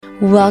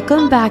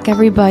Welcome back,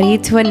 everybody,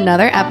 to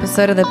another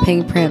episode of the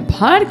Pink Print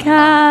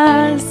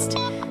Podcast.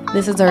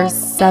 This is our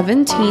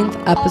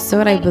 17th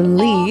episode, I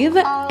believe,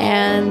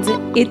 and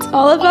it's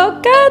all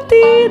about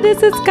Kathy.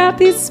 This is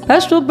Kathy's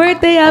special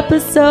birthday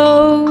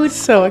episode.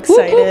 So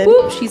excited. Whoop,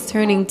 whoop, whoop. She's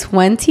turning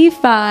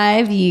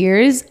 25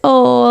 years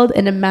old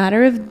in a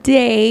matter of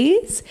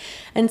days.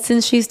 And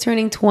since she's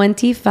turning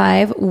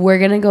 25, we're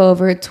going to go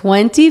over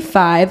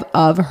 25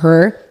 of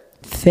her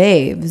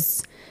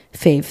faves.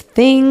 Fave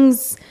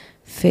things,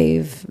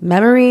 fave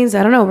memories.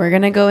 I don't know. We're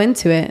going to go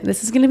into it.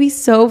 This is going to be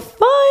so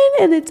fun,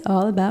 and it's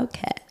all about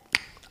Kat.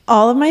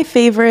 All of my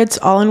favorites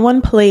all in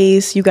one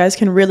place. You guys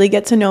can really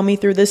get to know me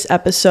through this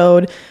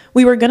episode.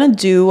 We were going to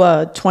do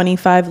a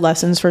 25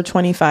 lessons for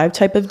 25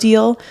 type of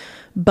deal,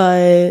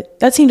 but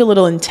that seemed a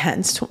little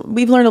intense.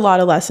 We've learned a lot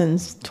of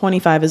lessons.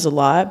 25 is a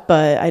lot,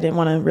 but I didn't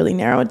want to really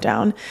narrow it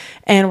down.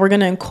 And we're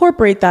going to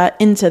incorporate that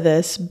into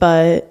this,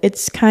 but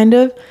it's kind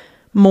of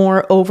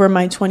more over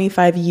my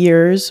 25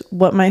 years,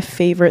 what my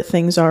favorite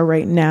things are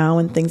right now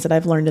and things that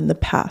I've learned in the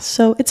past.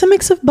 So it's a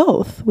mix of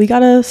both. We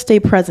got to stay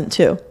present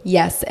too.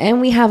 Yes, and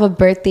we have a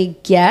birthday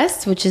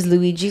guest, which is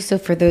Luigi. So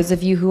for those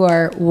of you who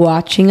are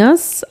watching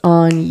us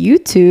on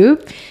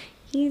YouTube,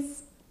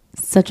 he's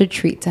such a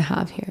treat to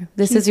have here.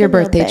 This is your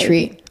birthday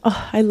treat.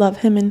 Oh, I love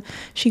him, and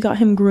she got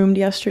him groomed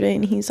yesterday,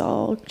 and he's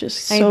all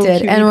just so I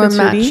did, cutie and we're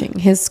patootie. matching.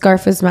 His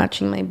scarf is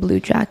matching my blue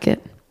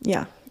jacket.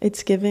 Yeah,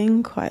 it's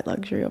giving quiet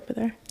luxury over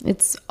there.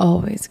 It's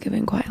always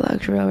giving quiet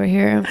luxury over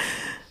here.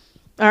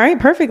 All right,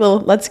 perfect.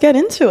 Well, let's get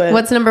into it.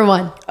 What's number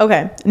one?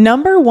 Okay,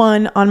 number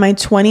one on my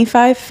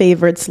 25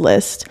 favorites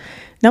list.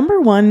 Number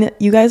one,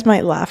 you guys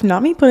might laugh,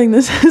 not me putting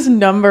this as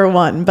number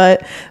one,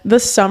 but the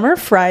Summer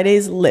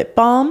Fridays lip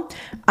balm.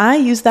 I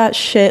use that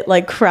shit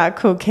like crack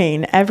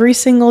cocaine every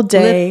single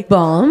day. Lip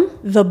balm?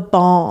 The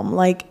balm.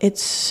 Like,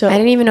 it's so... I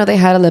didn't even know they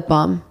had a lip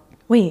balm.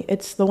 Wait,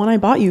 it's the one I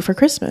bought you for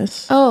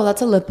Christmas. Oh,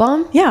 that's a lip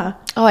balm? Yeah.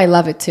 Oh, I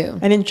love it too.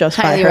 I didn't just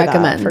Highly buy her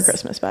recommend that for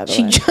Christmas, by the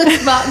She way.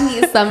 just bought me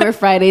a Summer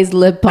Fridays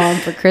lip balm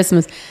for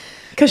Christmas.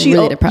 Because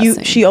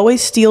Really she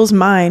always steals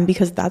mine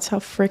because that's how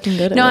freaking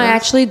good it is. No, I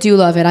actually do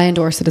love it. I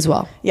endorse it as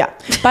well. Yeah.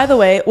 By the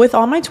way, with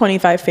all my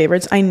 25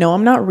 favorites, I know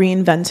I'm not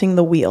reinventing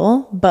the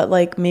wheel, but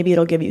like maybe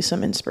it'll give you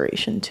some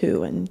inspiration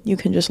too, and you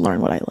can just learn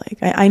what I like.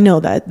 I know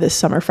that this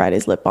Summer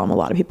Fridays lip balm, a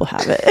lot of people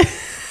have it.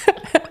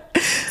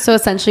 So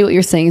essentially what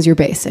you're saying is you're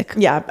basic.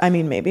 Yeah, I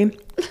mean, maybe.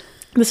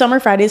 The Summer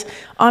Fridays,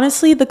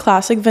 honestly, the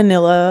classic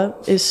vanilla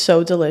is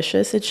so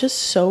delicious. It's just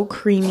so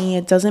creamy.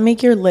 It doesn't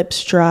make your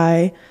lips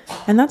dry.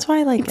 And that's why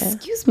I like it.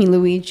 Excuse me,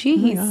 Luigi.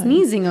 He's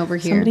sneezing over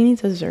here. Somebody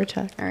needs a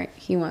Zyrtec. All right,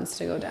 he wants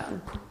to go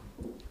down.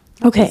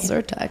 Okay.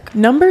 Zyrtec.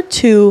 Number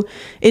two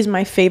is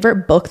my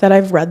favorite book that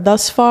I've read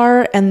thus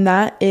far, and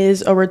that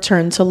is A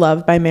Return to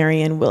Love by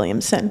Marianne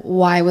Williamson.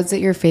 Why was it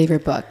your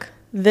favorite book?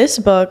 This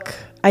book,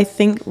 I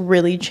think,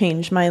 really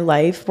changed my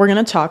life. We're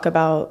going to talk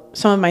about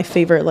some of my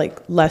favorite like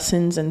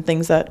lessons and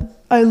things that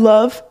I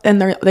love,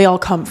 and they all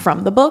come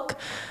from the book.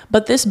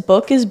 But this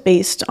book is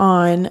based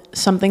on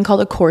something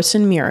called A Course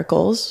in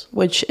Miracles,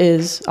 which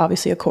is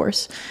obviously a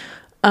course.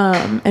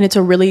 And it's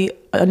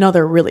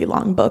another really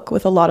long book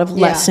with a lot of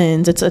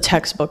lessons. It's a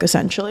textbook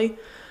essentially.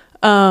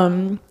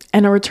 And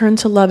A Return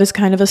to Love is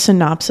kind of a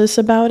synopsis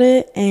about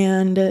it.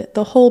 And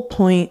the whole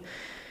point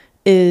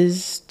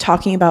is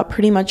talking about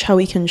pretty much how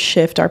we can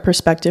shift our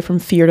perspective from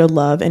fear to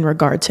love in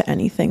regard to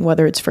anything,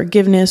 whether it's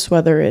forgiveness,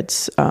 whether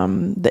it's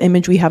the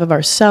image we have of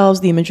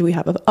ourselves, the image we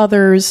have of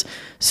others.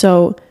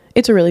 So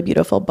it's a really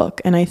beautiful book,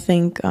 and I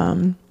think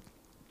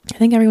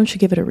everyone should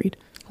give it a read.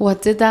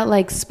 What did that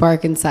like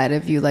spark inside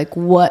of you? Like,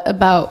 what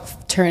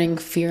about turning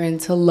fear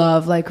into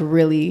love like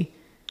really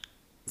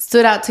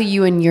stood out to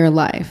you in your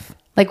life?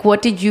 Like,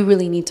 what did you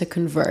really need to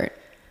convert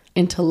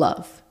into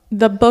love?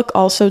 The book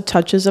also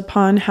touches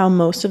upon how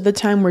most of the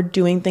time we're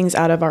doing things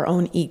out of our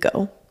own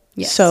ego.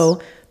 Yes.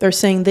 So they're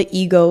saying the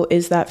ego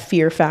is that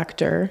fear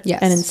factor.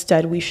 Yes. And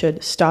instead we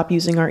should stop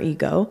using our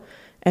ego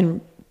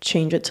and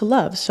change it to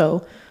love.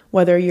 So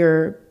whether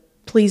you're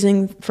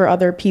pleasing for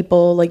other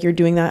people, like you're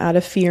doing that out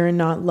of fear and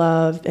not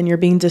love, and you're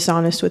being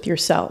dishonest with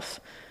yourself.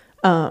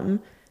 And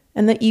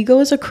the ego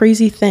is a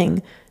crazy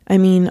thing. I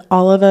mean,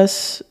 all of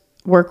us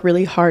work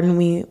really hard, and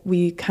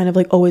we kind of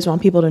like always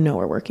want people to know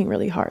we're working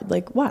really hard.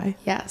 Like, why?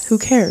 Yes. Who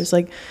cares?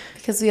 Like,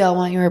 because we all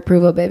want your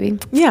approval, baby.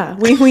 yeah,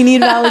 we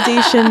need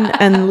validation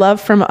and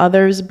love from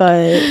others,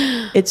 but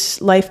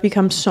life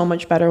becomes so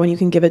much better when you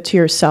can give it to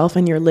yourself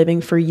and you're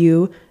living for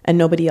you and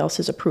nobody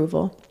else's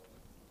approval.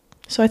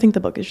 So I think the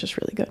book is just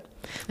really good.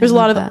 There's a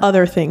lot of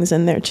other things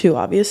in there too,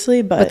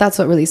 obviously, but that's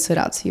what really stood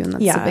out to you, and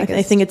that's the biggest.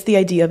 I think it's the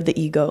idea of the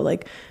ego.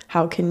 Like,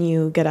 how can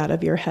you get out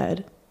of your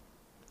head,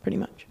 pretty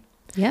much.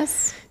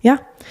 Yes. Yeah.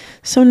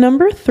 So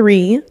number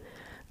three,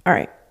 all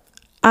right.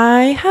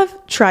 I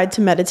have tried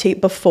to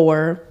meditate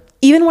before,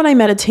 even when I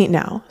meditate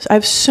now. I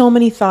have so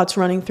many thoughts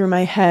running through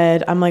my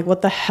head. I'm like,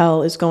 what the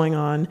hell is going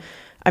on?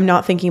 I'm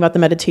not thinking about the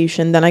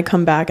meditation. Then I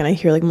come back and I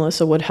hear like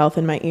Melissa Wood Health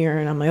in my ear,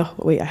 and I'm like, oh,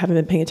 wait, I haven't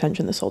been paying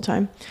attention this whole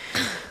time.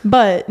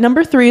 But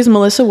number 3 is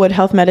Melissa Wood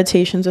Health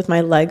meditations with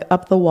my leg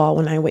up the wall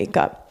when I wake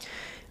up.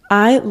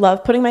 I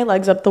love putting my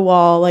legs up the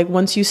wall. Like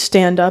once you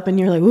stand up and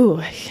you're like, ooh,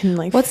 I can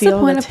like What's feel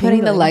the point of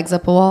putting the tingling. legs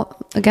up a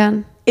wall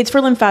again? It's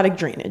for lymphatic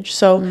drainage.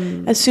 So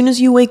as soon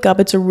as you wake up,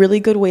 it's a really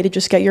good way to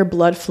just get your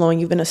blood flowing.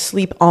 You've been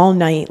asleep all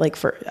night, like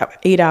for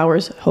 8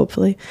 hours,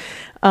 hopefully.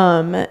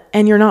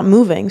 And you're not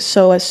moving.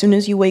 So as soon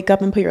as you wake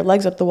up and put your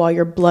legs up the wall,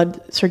 your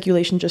blood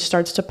circulation just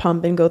starts to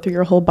pump and go through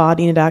your whole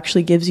body. And it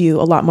actually gives you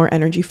a lot more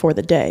energy for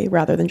the day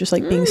rather than just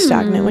like being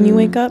stagnant when you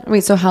wake up.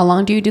 Wait, so how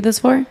long do you do this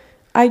for?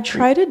 I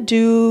try to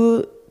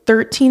do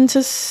 13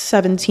 to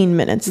 17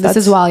 minutes. This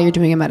is while you're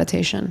doing a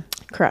meditation.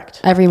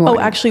 Correct. Every morning. Oh,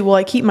 actually, well,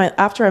 I keep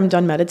after I'm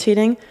done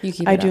meditating,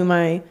 I do up.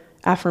 my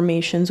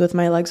affirmations with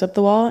my legs up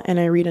the wall, and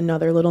I read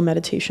another little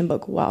meditation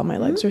book while my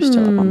legs are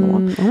still up on the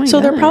wall. Oh my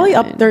So they're God. probably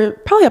up. They're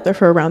probably up there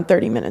for around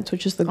 30 minutes,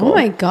 which is the goal. Oh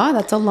my God,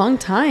 that's a long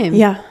time.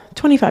 Yeah,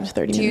 25 to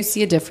 30 Do you minutes.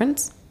 see a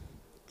difference?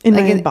 In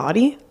like my it-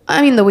 body?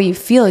 I mean, the way you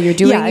feel, you're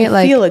doing Yeah, it I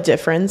like, feel a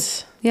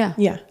difference. yeah.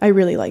 Yeah, I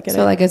really like it.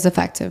 So like it's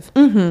effective.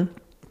 Mm-hmm.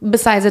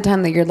 Besides the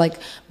time that you're like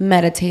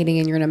meditating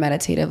and you're in a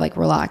meditative, like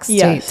relaxed state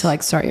Yes. to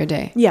like start your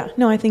day. Yeah,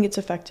 no, I think it's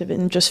effective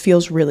and just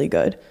feels really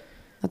good.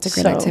 That's a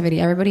great So-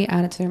 activity. Everybody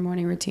add it to their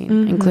morning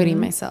routine,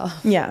 including myself.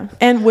 Yeah,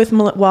 and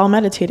while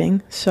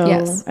meditating. So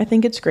Yes. I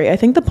think it's great. I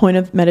think the point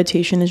of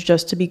meditation is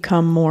just to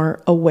become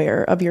more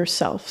aware of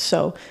yourself.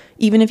 So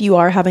even if you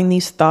are having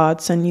these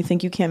thoughts and you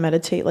think you can't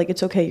meditate, like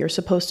it's okay. You're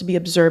supposed to be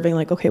observing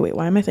like, okay, wait,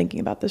 why am I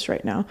thinking about this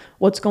right now?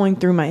 What's going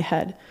through my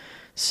head?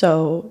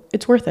 So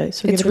it's worth it.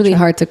 So It's give it a really try.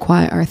 hard to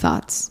quiet our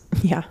thoughts.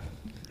 Yeah.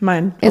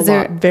 Mine Is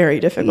there- very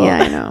difficult.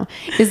 Yeah, I know.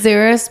 Is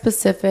there a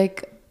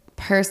specific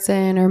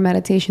person or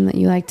meditation that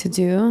you like to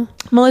do?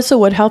 Melissa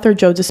Woodhouse or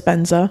Joe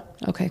Dispenza,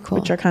 Okay, cool.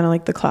 which are kind of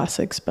like the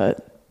classics,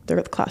 but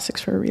they're the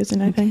classics for a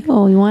reason, I think.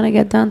 Well, you want to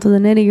get down to the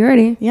nitty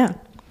gritty. Yeah.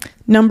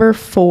 Number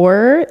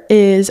 4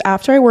 is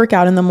after I work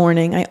out in the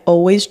morning, I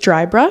always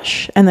dry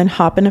brush and then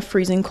hop in a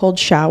freezing cold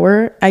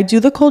shower. I do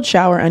the cold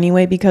shower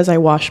anyway because I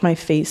wash my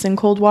face in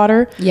cold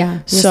water. Yeah,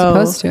 you're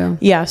supposed to.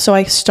 Yeah, so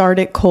I start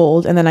it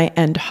cold and then I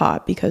end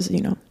hot because,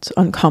 it's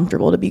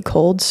uncomfortable to be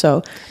cold.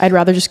 So I'd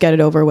rather just get it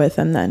over with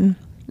and then...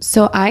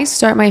 So I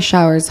start my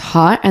showers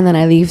hot and then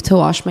I leave to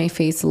wash my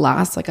face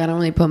last. Like I don't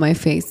really put my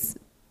face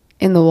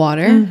in the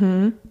water.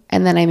 Mm-hmm.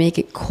 And then I make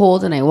it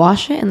cold and I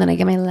wash it. And then I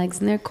get my legs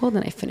in there cold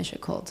and I finish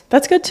it cold.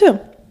 That's good too.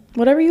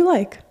 Whatever you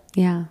like.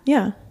 Yeah.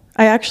 Yeah.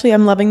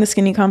 I'm loving the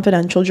Skinny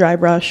Confidential dry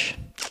brush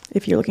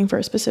if you're looking for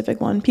a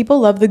specific one. People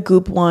love the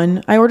Goop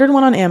one. I ordered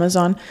one on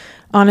Amazon.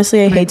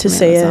 Honestly, I hate to from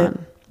say Amazon.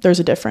 it. There's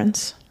a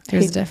difference.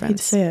 There's a Hate to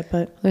difference. say it,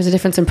 but There's a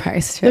difference in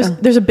price too.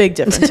 there's a big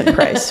difference in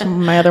price.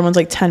 My other one's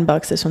like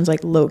 $10. This one's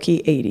like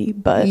low-key 80.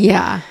 But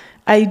Yeah.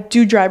 I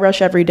do dry brush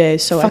every day,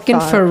 so Fucking I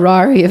thought,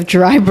 Ferrari of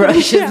dry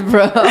brushes,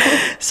 bro.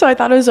 so I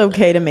thought it was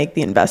okay to make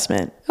the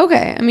investment.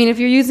 Okay. I mean, if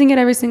you're using it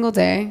every single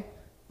day,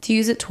 to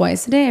use it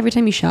twice a day, every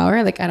time you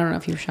shower, like I don't know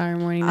if you shower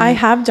morning. I night.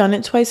 have done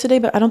it twice a day,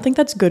 but I don't think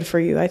that's good for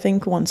you. I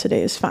think once a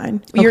day is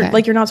fine. You're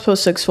Okay. you're not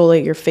supposed to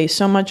exfoliate your face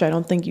so much. I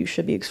don't think you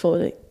should be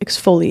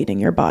exfoliating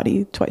your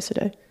body twice a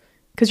day.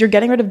 Because you're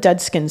getting rid of dead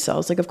skin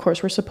cells. Like, of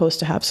course, we're supposed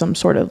to have some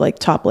sort of like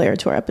top layer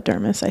to our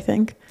epidermis, I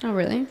think. Oh,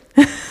 really?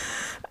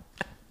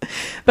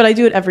 But I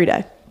do it every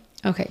day.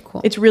 Okay,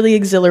 cool. It's really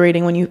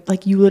exhilarating when you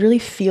literally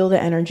feel the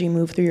energy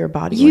move through your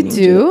body. You when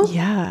do? it.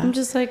 Yeah. I'm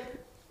just like,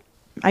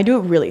 I do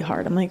it really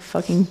hard. I'm like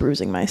fucking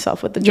bruising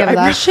myself with the yeah, dry but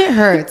that brush. shit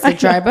hurts. The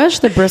dry brush,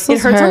 the bristles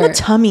It hurts on the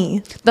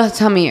tummy. The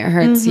tummy, it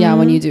hurts. Yeah,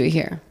 when you do it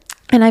here.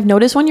 And I've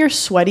noticed when you're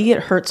sweaty,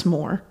 it hurts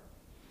more.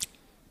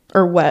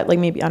 Or wet. Like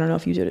maybe, I don't know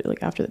if you did it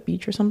like after the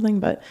beach or something,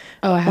 but.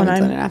 Oh, I when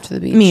haven't done it after the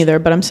beach. Me either,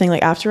 but I'm saying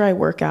like after I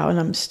work out and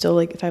I'm still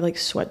like, if I have like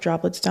sweat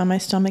droplets down my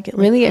stomach, it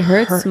like, Really? It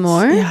hurts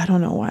more? Yeah, I don't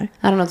know why.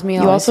 I don't know. To me,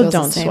 it You always also feels the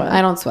don't same. sweat.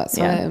 I don't sweat,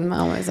 so Yeah. I'm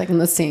always like in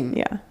the same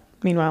Yeah.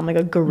 Meanwhile, I'm like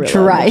a gorilla.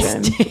 dry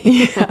in the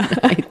gym.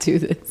 state. I do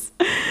this.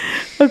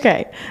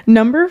 Okay.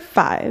 Number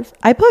 5,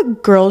 I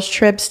put girls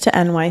trips to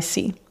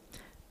NYC.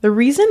 The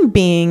reason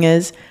being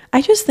is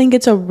I just think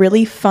it's a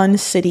really fun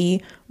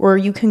city where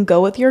you can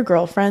go with your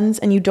girlfriends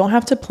and you don't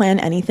have to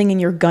plan anything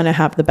and you're gonna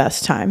have the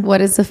best time.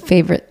 What is the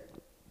favorite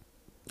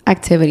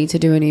activity to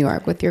do in New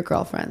York with your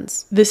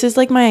girlfriends? This is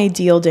like my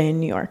ideal day in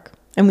New York.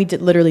 And we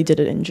literally did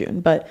it in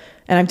June,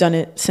 and I've done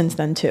it since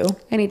then too.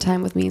 Any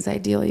time with me is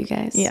ideal, you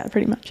guys. Yeah,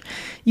 pretty much.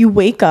 You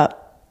wake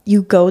up,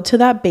 you go to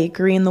that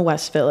bakery in the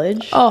West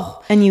Village.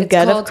 Oh, and you it's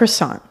get a called-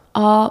 croissant.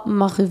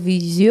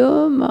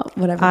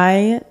 Whatever.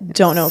 I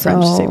don't know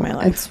French to save my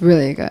life. It's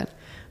really good.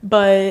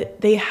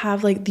 But they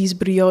have like these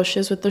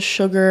brioches with the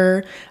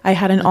sugar. I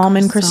had an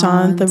almond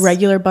croissant, the croissants.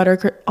 regular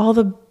butter,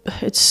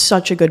 it's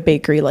such a good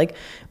bakery. Like,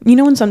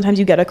 when sometimes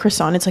you get a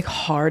croissant, it's like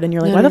hard and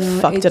you're like, why the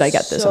fuck did I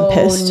get this? I'm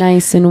pissed.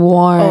 Nice and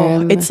warm.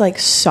 Oh, it's like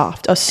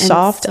soft, a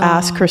soft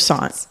ass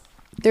croissant.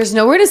 There's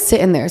nowhere to sit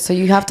in there, so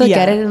you have to Yeah.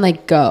 get it and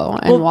like go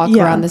and walk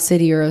yeah. around the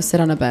city or sit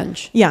on a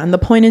bench. Yeah, and the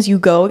point is you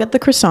go get the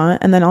croissant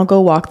and then I'll go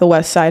walk the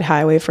West Side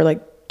Highway for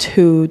like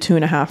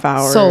 2.5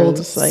 hours.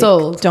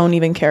 Sold. Don't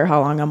even care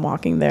how long I'm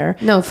walking there.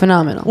 No,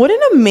 phenomenal. What an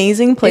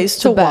amazing place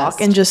It's to the walk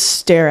best. and just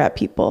stare at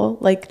people.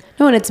 Like,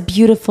 No, and it's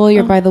beautiful.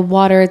 You're by the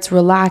water. It's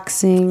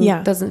relaxing.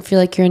 Yeah. It doesn't feel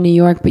like you're in New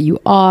York, but you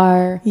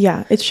are.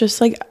 Yeah, it's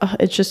just like,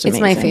 it's just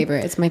amazing. It's my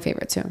favorite. It's my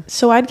favorite too.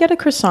 So I'd get a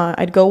croissant.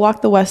 I'd go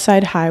walk the West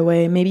Side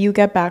Highway. Maybe you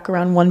get back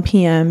around 1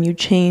 p.m. You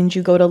change,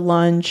 you go to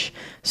lunch.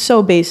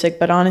 So basic,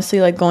 but honestly,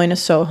 like going to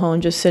Soho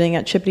and just sitting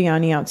at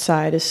Cipriani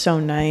outside is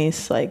so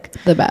nice. Like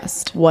The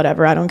best.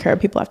 whatever. I don't care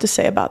what people have to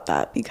say about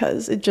that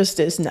because it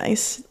just is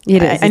nice.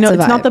 It is. I know It's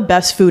a it's not vibe. the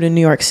best food in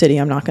New York City.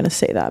 I'm not going to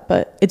say that,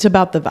 but it's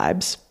about the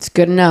vibes. It's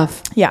good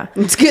enough. Yeah.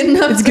 It's good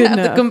enough. It's to good have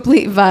enough. the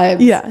complete vibe.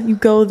 Yeah, you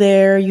go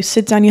there, you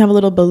sit down, you have a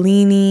little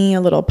Bellini,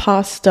 a little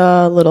pasta,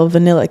 a little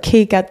vanilla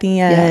cake at the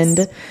end.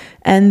 Yes.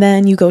 And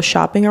then you go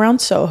shopping around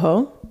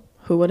Soho.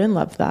 Who wouldn't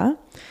love that?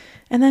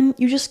 And then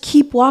you just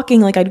keep walking.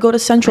 Like I'd go to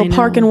Central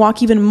Park and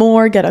walk even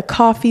more, get a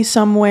coffee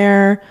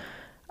somewhere.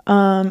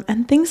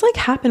 And things like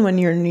happen when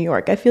you're in New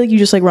York. I feel like you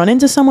just like run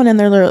into someone and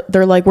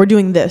they're like, we're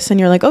doing this. And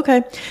you're like,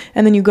 okay.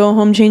 And then you go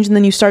home, change, and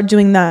then you start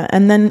doing that.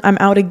 And then I'm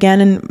out again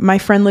and my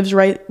friend lives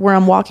right where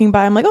I'm walking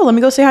by. I'm like, oh, let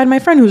me go say hi to my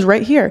friend who's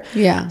right here.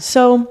 Yeah.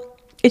 So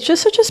it's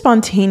just such a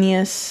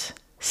spontaneous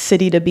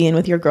city to be in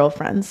with your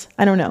girlfriends.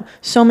 I don't know.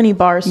 So many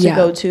bars to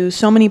go to,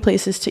 so many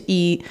places to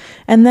eat.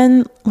 And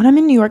then when I'm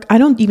in New York, I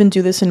don't even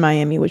do this in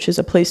Miami, which is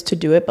a place to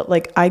do it. But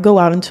like I go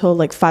out until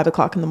like 5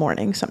 o'clock in the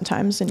morning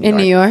sometimes in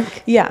New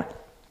York. Yeah.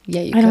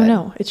 Yeah, you I don't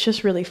know. It's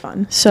just really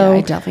fun. So yeah,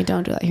 I definitely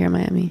don't do that here in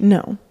Miami.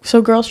 no. So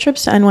girls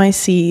trips to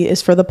NYC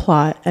is for the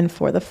plot and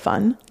for the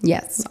fun.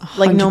 Yes.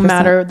 Like no 100%.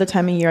 matter the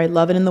time of year. I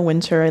love it in the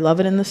winter. I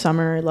love it in the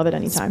summer. I love it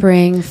anytime.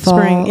 Spring,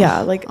 fall. Yeah.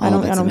 Like I all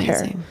of don't it's care.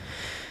 amazing.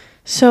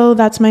 So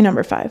that's my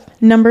number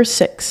 5. Number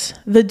 6,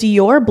 the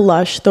Dior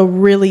blush, the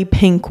really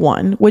pink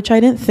one, which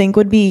I didn't think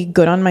would be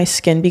good on my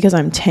skin because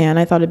I'm tan.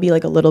 I thought it'd be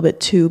like a little bit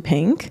too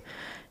pink.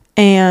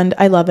 And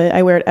I love it.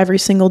 I wear it every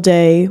single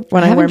day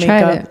when I wear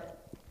makeup.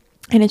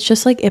 And it's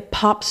just like, it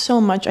pops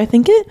so much. I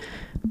think it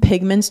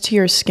pigments to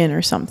your skin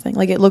or something.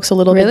 Like it looks a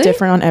little bit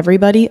different on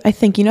everybody. I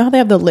think, you know how they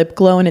have the lip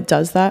glow and it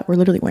does that? We're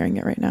literally wearing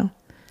it right now.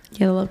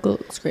 Yeah, the lip glow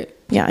looks great.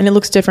 Yeah. And it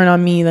looks different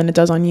on me than it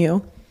does on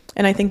you.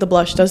 And I think the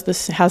blush has the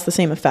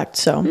same effect.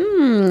 So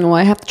Well,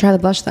 I have to try the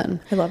blush then.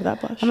 I love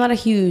that blush. I'm not a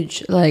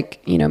huge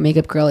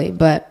makeup girly,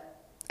 but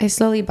I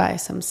slowly buy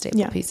some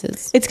staple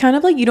pieces. It's kind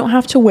of like you don't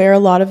have to wear a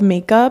lot of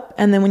makeup.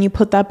 And then when you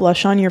put that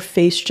blush on, your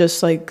face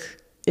just like,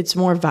 it's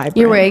more vibrant.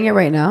 You're wearing it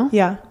right now?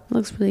 Yeah. It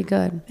looks really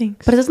good.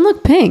 Thanks. But it doesn't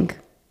look pink.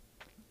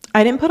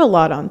 I didn't put a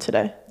lot on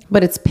today.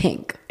 But it's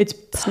pink.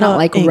 It's not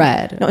like pink.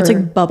 red. No, it's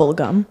like bubble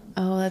gum.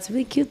 Oh, that's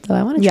really cute though.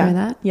 I want to try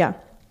that. Yeah.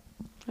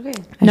 Okay.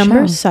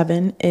 Number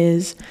 7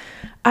 is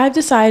I've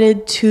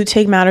decided to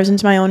take matters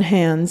into my own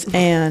hands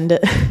and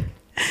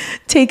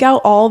take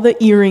out all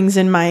the earrings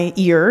in my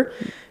ear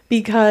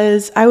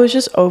because I was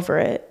just over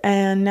it.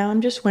 And now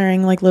I'm just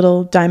wearing like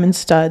little diamond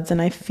studs and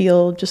I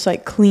feel just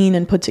like clean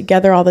and put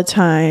together all the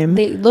time.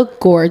 They look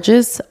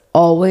gorgeous,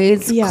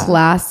 always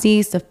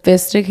classy,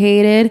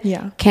 sophisticated.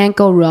 Yeah. Can't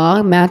go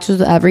wrong. Matches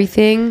with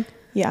everything.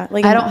 Yeah.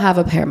 Like I don't have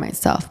a pair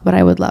myself, but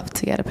I would love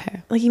to get a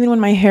pair. Like even when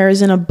my hair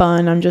is in a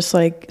bun, I'm just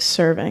like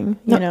serving,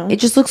 you know?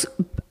 It just looks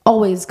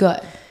always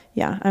good.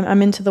 Yeah.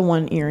 I'm into the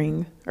one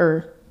earring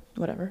or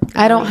whatever.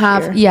 I don't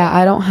have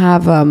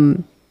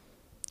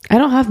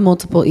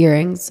multiple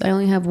earrings. I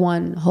only have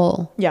one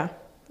hole. Yeah.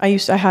 I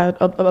had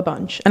a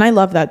bunch and I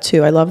love that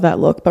too. I love that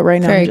look, but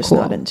right now I'm just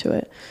not into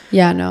it.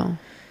 Yeah, no.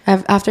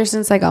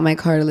 Since I got my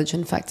cartilage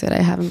infected,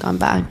 I haven't gone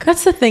back.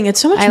 That's the thing. It's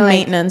so much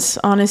maintenance,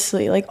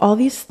 honestly. Like all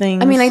these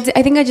things. I mean, I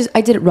think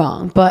I did it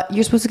wrong, but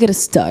you're supposed to get a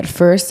stud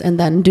first and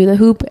then do the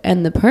hoop.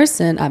 And the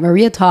person at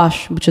Maria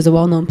Tosh, which is a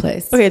well-known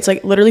place. Okay, it's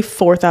like literally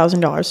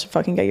 $4,000 to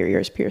fucking get your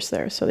ears pierced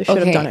there. So they should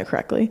have done it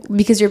correctly.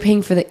 Because you're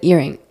paying for the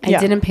earring. I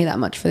didn't pay that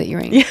much for the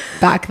earring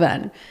back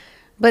then.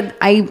 But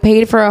I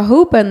paid for a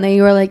hoop and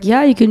they were like,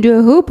 yeah, you can do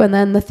a hoop. And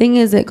then the thing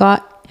is it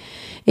got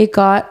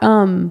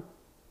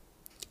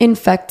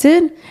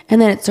infected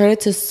and then it started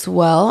to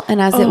swell,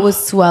 and as it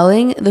was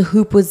swelling, the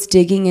hoop was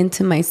digging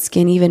into my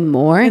skin even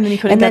more, and then you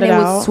couldn't get it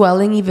out. Was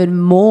swelling even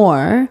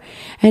more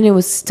and it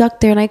was stuck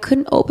there and I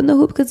couldn't open the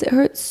hoop because it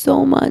hurt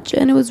so much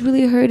and it was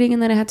really hurting,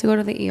 and then I had to go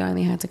to the ER and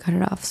they had to cut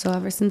it off. So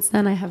ever since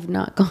then I have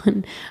not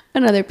gone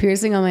another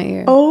piercing on my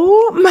ear.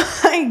 Oh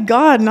my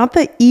god, not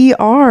the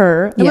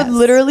ER. I would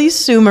literally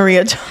sue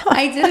Maria Tosh.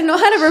 I didn't know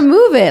how to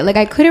remove it. Like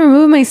I couldn't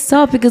remove it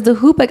myself because the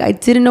hoop, like I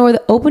didn't know where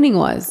the opening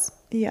was.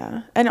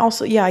 Yeah. And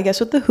also, I guess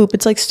with the hoop,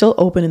 it's like still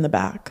open in the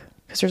back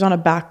because there's on a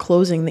back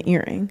closing the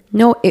earring.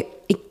 No,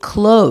 it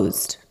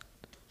closed.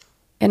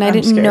 And I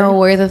didn't know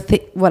where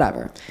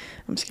whatever.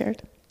 I'm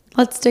scared.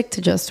 Let's stick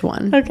to just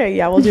one. Okay,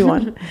 yeah, we'll do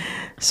one.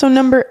 So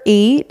number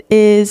 8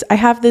 is I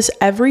have this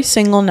every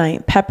single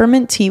night,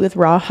 peppermint tea with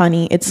raw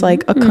honey. It's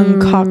like a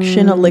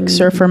concoction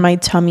elixir for my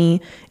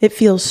tummy. It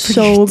feels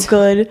so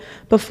good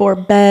before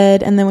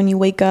bed. And then when you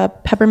wake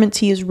up, peppermint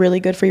tea is really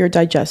good for your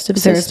digestive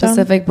system. Is there a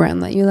specific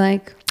brand that you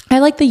like? I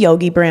like the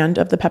Yogi brand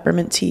of the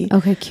peppermint tea.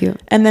 Okay, cute.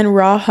 And then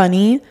raw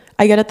honey.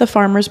 I get at the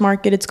farmer's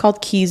market. It's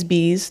called Keys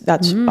Bees.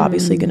 That's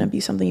obviously going to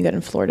be something you get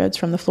in Florida. It's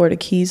from the Florida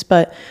Keys.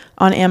 But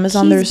on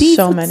Amazon, Keys there's Bees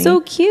so looks many.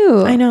 so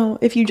cute. I know.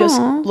 If you just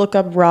Aw. look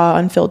up raw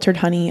unfiltered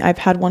honey, I've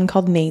had one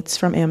called Nate's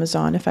from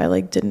Amazon if I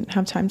like didn't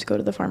have time to go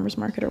to the farmer's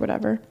market or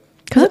whatever.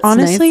 Because That's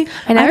honestly, nice.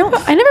 I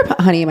never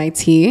put honey in my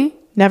tea.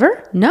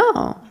 Never? No.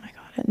 Oh my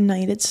God. At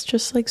night, it's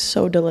just like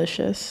so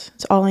delicious.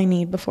 It's all I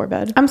need before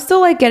bed. I'm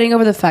still like getting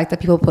over the fact that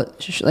people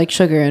put like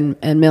sugar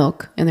and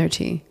milk in their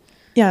tea.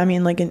 Yeah. I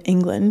mean, like in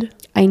England.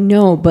 I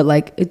know, but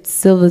like it's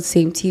still the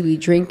same tea we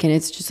drink, and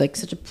it's just like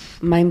such a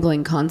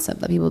mind-blowing concept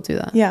that people do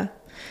that. Yeah.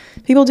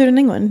 People do it in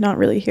England, not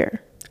really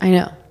here. I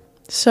know.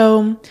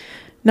 So,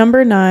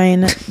 number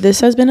 9, this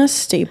has been a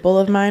staple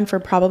of mine for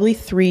probably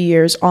 3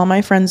 years. All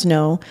my friends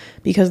know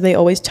because they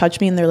always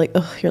touch me and they're like,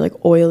 ugh, you're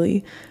like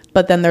oily.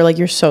 But then they're like,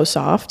 you're so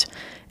soft.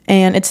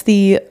 And it's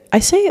I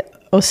say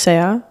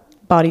Osea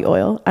body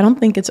oil. I don't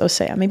think it's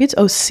Osea. Maybe it's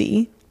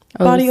OC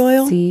body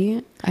oil.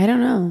 See, I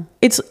don't know.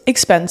 It's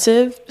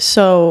expensive,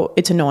 so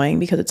it's annoying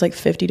because it's like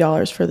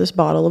 $50 for this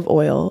bottle of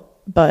oil.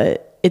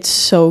 But it's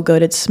so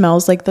good. It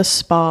smells like the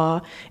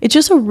spa. It's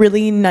just a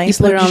really nice,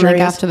 You put it on luxurious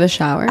like after the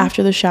shower?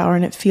 After the shower,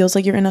 and it feels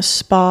like you're in a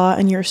spa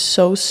and you're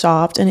so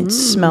soft and it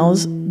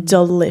smells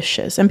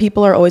delicious. And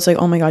people are always like,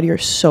 oh my God, you're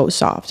so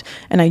soft.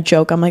 And I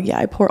joke, I'm like, yeah,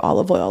 I pour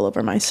olive oil all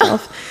over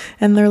myself.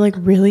 And they're like,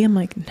 really? I'm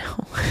like,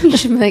 no. You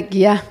should be like,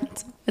 yeah,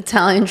 it's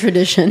Italian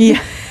tradition.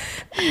 Yeah.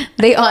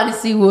 They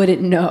honestly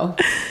wouldn't know.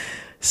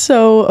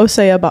 So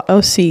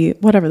OC,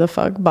 whatever the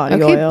fuck,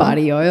 body oil.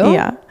 Body oil.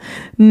 Yeah.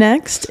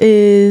 Next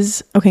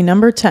is,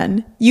 number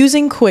 10,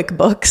 using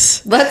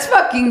QuickBooks. Let's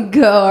fucking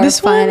go, our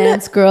This one-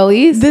 finance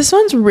girlies. This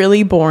one's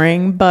really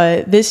boring,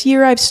 but this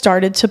year I've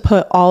started to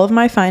put all of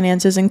my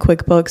finances in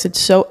QuickBooks. It's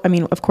so, I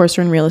mean, of course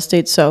we're in real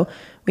estate, so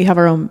we have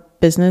our own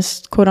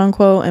business, quote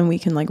unquote, and we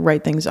can like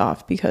write things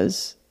off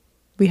because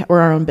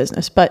we're our own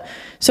business. But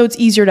so it's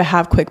easier to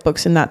have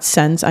QuickBooks in that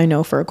sense. I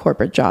know for a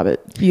corporate job,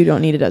 you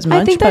don't need it as much.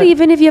 I think that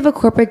even if you have a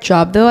corporate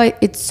job, though,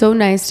 it's so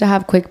nice to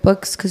have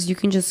QuickBooks because you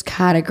can just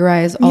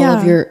categorize all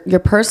of your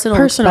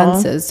personal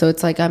expenses. So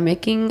it's like I'm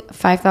making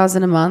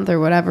 $5,000 a month or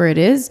whatever it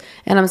is,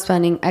 and I'm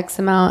spending X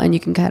amount, and you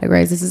can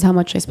categorize. This is how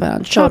much I spent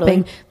on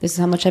shopping. Totally. This is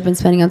how much I've been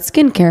spending on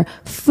skincare,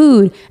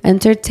 food,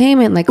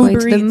 entertainment, like going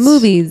to the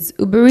movies,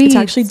 Uber Eats. It's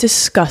actually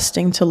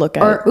disgusting to look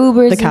at Or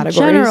Ubers the categories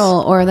in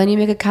general, or then you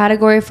make a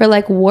category for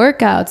like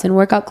workouts and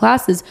workout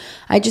classes.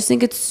 I just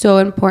think it's so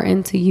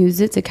important to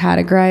use it to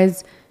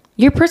categorize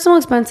your personal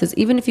expenses,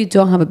 even if you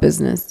don't have a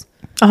business.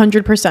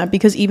 100%,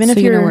 because even if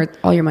you know where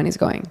all your money's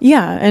going.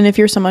 Yeah. And if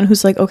you're someone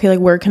who's like, okay, like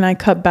where can I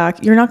cut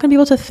back? You're not going to be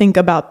able to think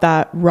about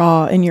that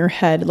raw in your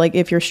head. Like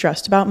if you're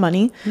stressed about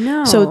money.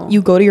 No. So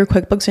you go to your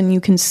QuickBooks and you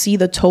can see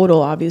the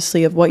total,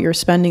 obviously, of what you're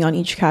spending on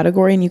each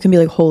category. And you can be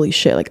like, holy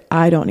shit, like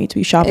I don't need to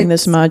be shopping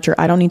this much, or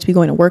I don't need to be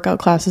going to workout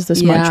classes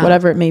this much,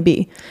 whatever it may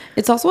be.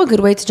 It's also a good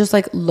way to just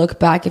like look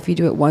back, if you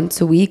do it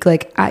once a week,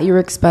 like at your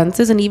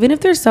expenses. And even if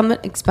there's some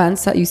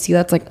expense that you see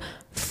that's like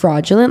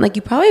fraudulent, like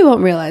you probably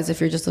won't realize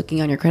if you're just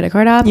looking on your credit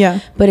card app. Yeah.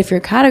 But if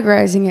you're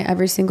categorizing it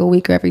every single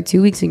week or every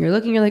 2 weeks and you're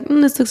looking, you're like,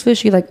 this looks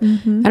fishy. Like, I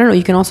don't know.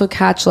 You can also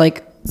catch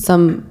like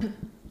some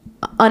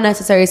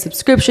unnecessary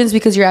subscriptions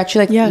because you're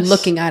actually like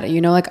looking at it,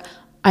 you know, like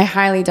I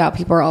highly doubt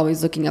people are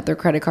always looking at their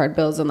credit card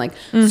bills and like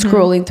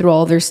scrolling through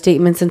all their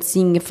statements and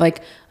seeing if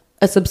like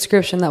a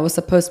subscription that was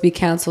supposed to be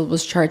canceled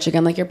was charged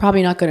again. Like you're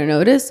probably not going to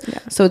notice. Yeah.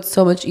 So it's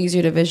so much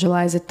easier to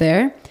visualize it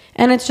there.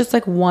 And it's just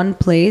like one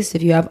place,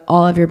 if you have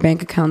all of your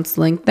bank accounts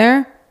linked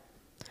there,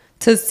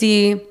 to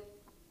see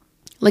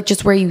like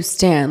just where you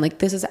stand. Like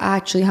this is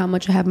actually how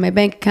much I have in my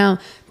bank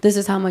account. This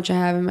is how much I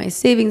have in my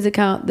savings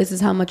account. This is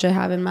how much I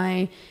have in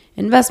my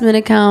investment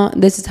account.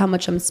 This is how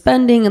much I'm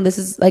spending. And this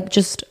is like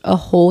just a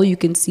whole, you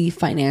can see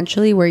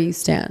financially where you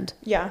stand.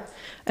 Yeah.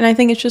 And I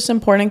think it's just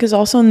important because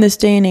also in this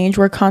day and age,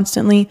 we're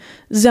constantly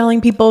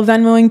Zelling people,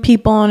 Venmoing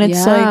people. And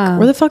it's like,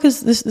 where the fuck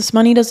is this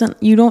money?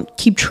 You don't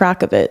keep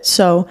track of it.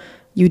 So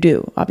you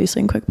do,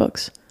 obviously, in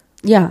QuickBooks.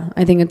 Yeah,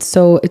 I think it's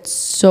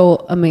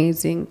so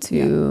amazing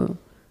to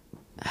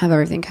have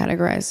everything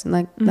categorized, and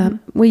like that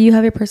way you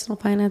have your personal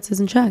finances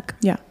in check.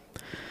 Yeah.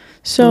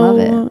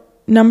 So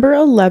number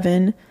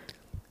 11,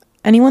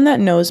 anyone that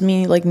knows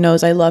me like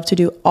knows I love to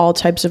do all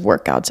types of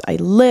workouts. I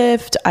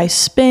lift, I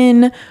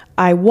spin,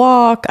 I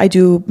walk, I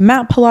do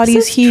mat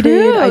Pilates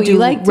heated. True. I do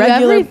like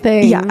regular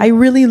everything. Yeah, I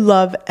really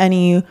love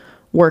any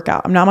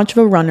workout. I'm not much of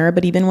a runner,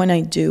 but even when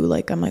I do,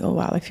 like I'm like, oh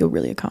wow, I feel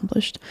really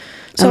accomplished.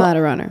 So I'm not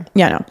a runner.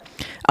 Yeah, no.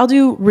 I'll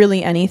do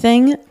really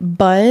anything,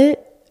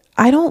 but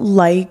I don't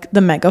like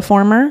the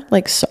Megaformer,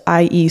 like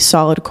i.e.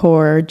 solid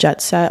core,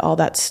 jet set, all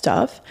that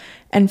stuff.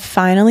 And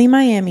finally,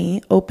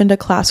 Miami opened a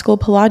classical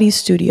Pilates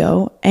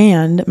studio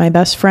and my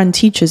best friend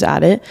teaches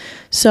at it.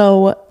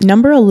 So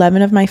number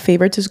 11 of my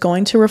favorites is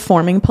going to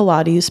Reforming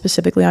Pilates,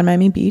 specifically on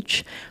Miami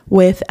Beach,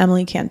 with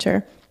Emily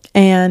Cantor.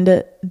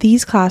 And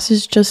these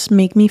classes just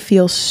make me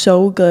feel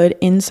so good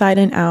inside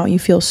and out. You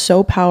feel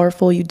so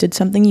powerful. You did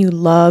something you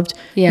loved.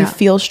 Yeah. You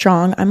feel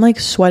strong. I'm like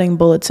sweating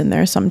bullets in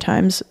there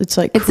sometimes. It's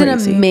like It's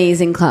crazy. an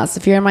amazing class.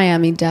 If you're in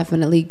Miami,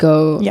 definitely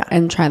go Yeah.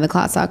 and try the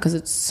class out because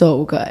it's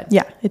so good.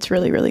 Yeah, it's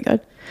really, really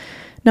good.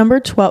 Number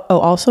 12. Oh,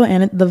 also,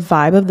 and the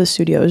vibe of the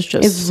studio is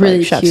just It's really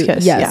like chef's cute.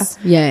 kiss. Yes.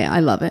 Yeah, I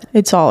love it.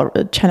 It's all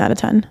a 10 out of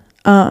 10.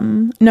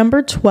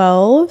 Number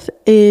 12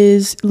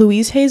 is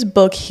Louise Hay's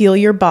book, Heal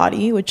Your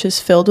Body, which is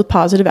filled with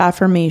positive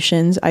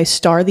affirmations. I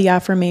star the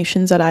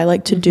affirmations that I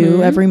like to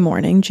do every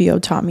morning.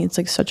 Gio taught me it's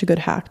like such a good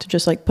hack to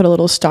just like put a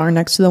little star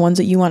next to the ones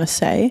that you want to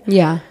say.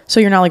 Yeah. So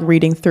you're not like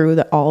reading through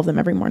all of them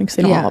every morning because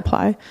they don't all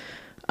apply.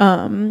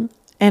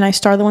 And I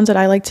star the ones that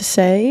I like to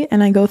say,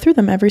 and I go through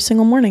them every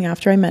single morning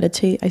after I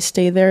meditate. I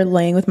stay there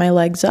laying with my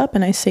legs up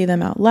and I say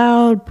them out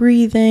loud,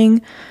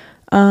 breathing.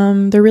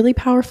 They're really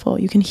powerful.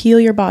 You can heal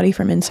your body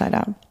from inside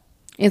out.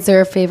 Is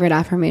there a favorite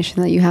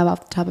affirmation that you have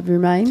off the top of your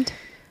mind?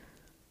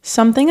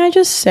 Something I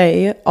just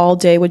say all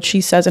day, which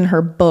she says in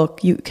her book,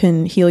 You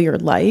Can Heal Your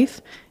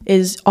Life,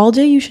 is all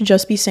day you should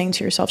just be saying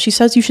to yourself. She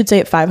says you should say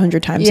it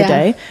 500 times a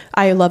day.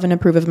 I love and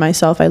approve of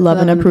myself. I love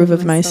and approve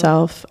of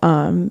myself.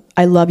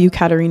 I love you,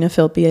 Katerina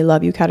Philpi. I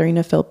love you,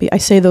 Katerina Philpi. I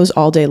say those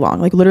all day long,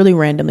 like literally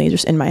randomly,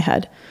 just in my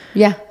head.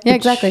 Yeah,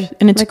 exactly.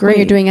 And it's like great. when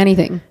you're doing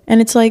anything.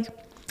 And it's like,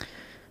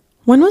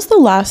 when was the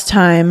last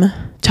time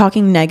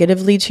talking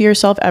negatively to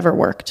yourself ever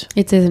worked?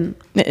 It isn't.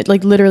 It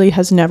like literally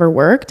has never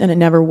worked, and it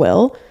never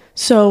will.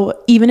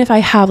 So even if I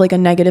have like a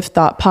negative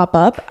thought pop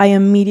up, I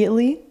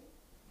immediately...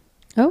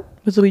 Oh,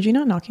 was Luigi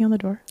not knocking on the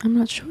door? I'm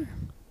not sure.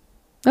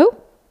 Oh,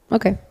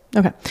 okay.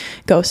 Okay.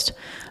 Ghost.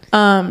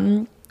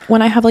 When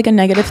I have like a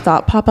negative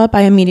thought pop up,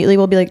 I immediately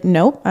will be like,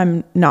 nope,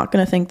 I'm not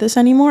going to think this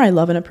anymore. I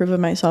love and approve of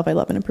myself. I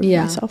love and approve of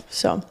myself.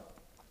 So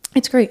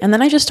it's great. And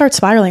then I just start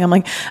spiraling. I'm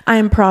like,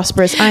 I'm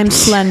prosperous. I'm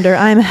slender.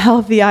 I'm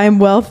healthy. I'm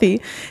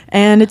wealthy.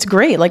 And it's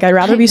great. Like I'd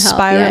rather be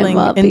spiraling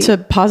into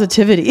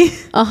positivity.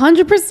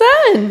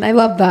 100%. I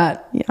love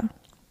that. Yeah.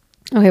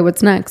 Okay.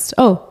 What's next?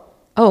 Oh,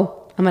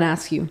 I'm going to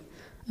ask you.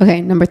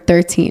 Okay. Number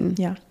 13.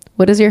 Yeah.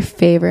 What is your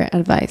favorite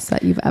advice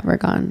that you've ever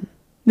gotten?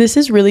 This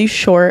is really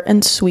short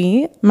and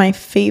sweet. My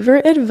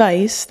favorite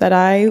advice that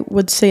I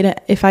would say to,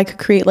 if I could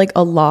create like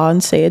a law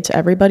and say it to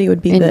everybody,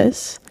 would be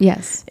this.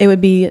 Yes. It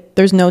would be,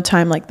 there's no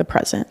time like the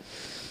present.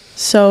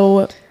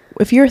 So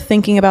if you're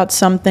thinking about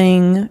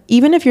something,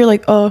 even if you're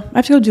like, oh, I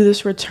have to go do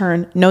this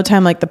return, no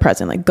time like the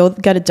present. Like go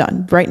get it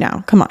done right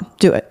now. Come on,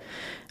 do it.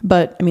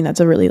 But I mean,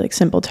 that's a really like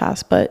simple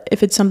task. But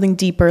if it's something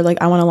deeper,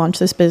 like I want to launch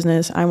this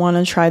business, I want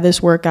to try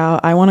this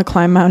workout, I want to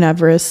climb Mount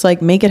Everest,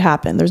 like make it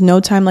happen. There's no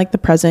time like the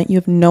present. You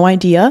have no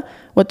idea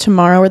what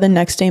tomorrow or the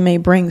next day may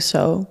bring.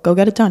 So go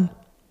get it done.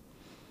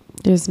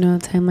 There's no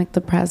time like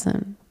the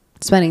present.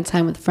 Spending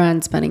time with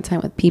friends, spending time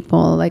with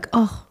people. Like,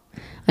 oh,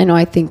 I know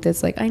I think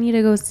this, like, I need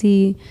to go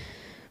see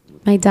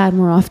my dad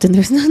more often.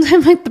 There's no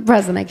time like the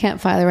present. I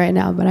can't fly there right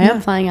now, but I am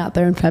flying out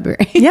there in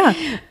February. Yeah.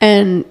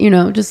 And,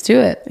 just do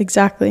it.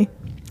 Exactly.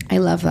 I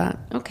love that.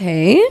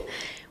 Okay.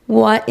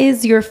 What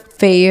is your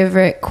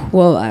favorite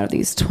quote out of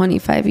these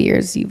 25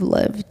 years you've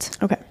lived?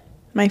 Okay.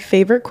 My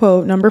favorite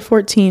quote, number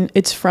 14,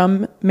 it's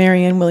from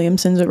Marianne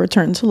Williamson's A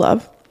Return to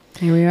Love.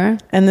 Here we are.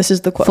 And this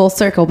is the quote. Full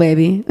circle,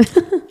 baby.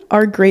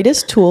 Our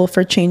greatest tool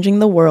for changing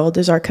the world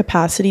is our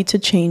capacity to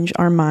change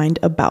our mind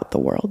about the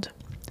world.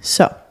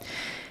 So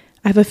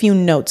I have a few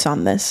notes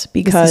on this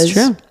because this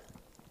is true.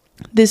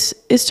 This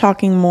is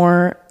talking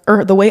more,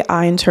 or the way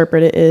I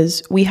interpret it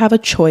is, we have a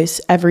choice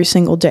every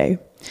single day.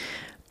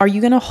 Are you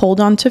going to hold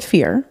on to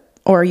fear,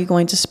 or are you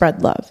going to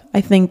spread love?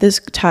 I think this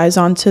ties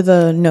on to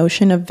the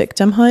notion of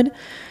victimhood.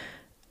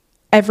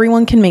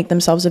 Everyone can make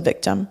themselves a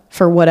victim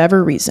for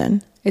whatever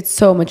reason. It's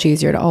so much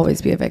easier to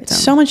always be a victim.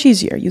 So much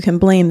easier. You can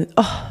blame,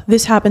 oh,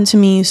 this happened to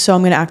me, so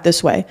I'm going to act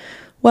this way.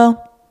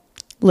 Well,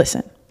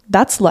 listen,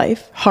 that's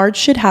life. Hard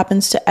shit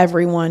happens to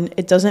everyone.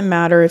 It doesn't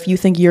matter if you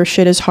think your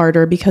shit is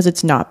harder, because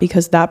it's not,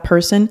 because that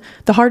person,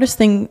 the hardest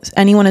thing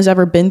anyone has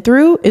ever been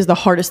through is the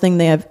hardest thing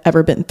they have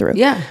ever been through.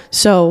 Yeah.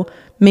 So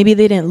maybe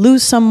they didn't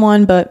lose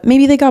someone, but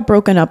maybe they got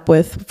broken up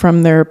with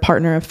from their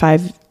partner of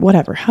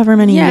however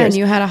many years. Yeah, and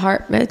you had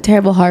a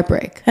terrible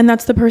heartbreak. And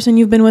that's the person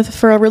you've been with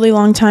for a really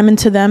long time. And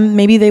to them,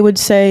 maybe they would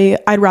say,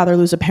 I'd rather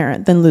lose a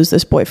parent than lose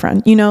this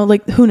boyfriend.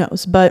 Like, who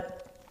knows?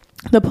 But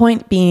the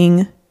point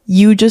being,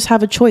 you just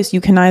have a choice.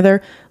 You can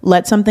either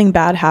let something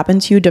bad happen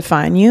to you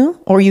define you,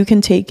 or you can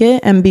take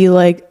it and be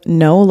like,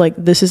 no, like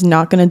this is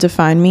not going to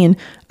define me, and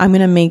I'm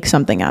going to make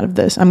something out of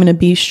this. I'm going to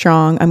be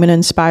strong. I'm going to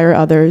inspire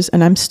others,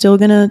 and I'm still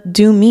going to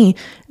do me.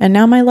 And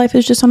now my life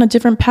is just on a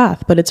different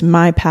path, but it's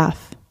my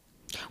path.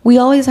 We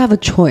always have a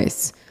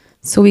choice,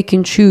 so we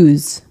can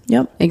choose.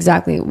 Yep.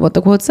 Exactly what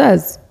the quote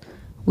says.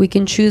 We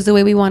can choose the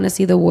way we want to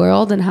see the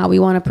world and how we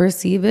want to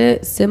perceive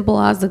it. Simple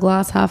as the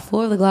glass half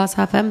full or the glass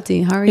half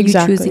empty. How are you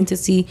choosing to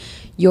see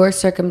your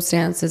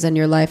circumstances and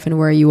your life and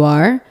where you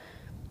are?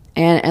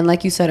 And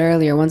like you said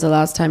earlier, when's the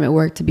last time it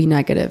worked to be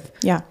negative?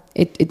 Yeah.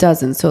 it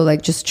doesn't. So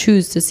like just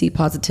choose to see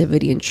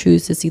positivity and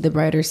choose to see the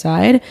brighter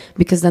side,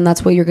 because then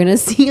that's what you're going to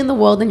see in the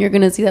world, and you're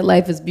going to see that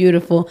life is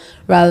beautiful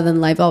rather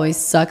than life always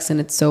sucks and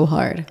it's so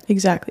hard.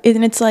 Exactly.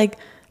 And it's like,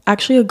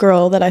 actually a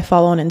girl that I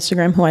follow on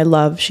Instagram who I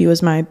love, she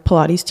was my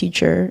Pilates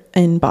teacher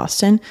in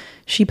Boston.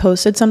 She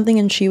posted something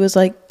and she was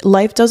like,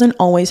 life doesn't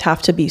always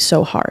have to be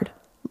so hard.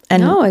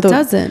 And no, it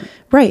doesn't.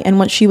 Right. And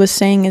what she was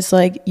saying is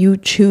like, you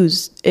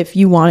choose if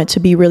you want it to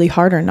be really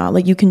hard or not.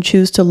 Like you can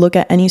choose to look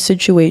at any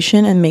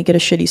situation and make it a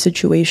shitty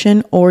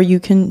situation, or you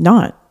can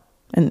not.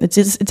 And it's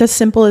as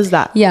simple as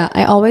that. Yeah.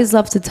 I always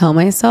love to tell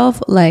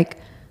myself like,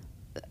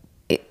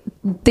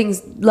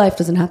 life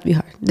doesn't have to be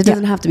hard. It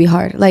doesn't have to be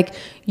hard. Like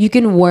you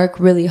can work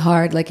really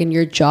hard like in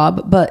your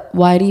job, but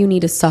why do you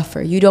need to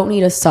suffer? You don't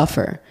need to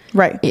suffer.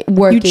 Right.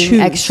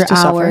 Working extra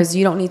hours. Suffer.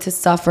 You don't need to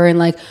suffer and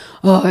like,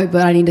 oh,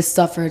 but I need to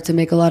suffer to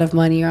make a lot of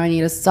money, or I need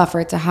to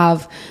suffer to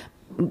have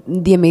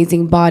the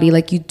amazing body.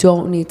 Like you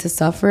don't need to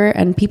suffer.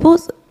 And people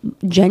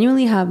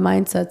genuinely have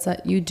mindsets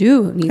that you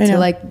do need to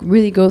like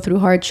really go through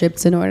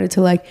hardships in order to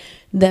like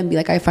then be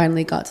like, I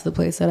finally got to the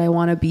place that I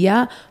want to be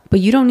at. But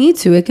you don't need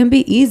to. It can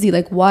be easy.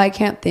 Like, why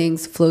can't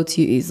things flow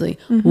to you easily?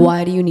 Mm-hmm.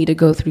 Why do you need to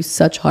go through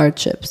such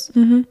hardships?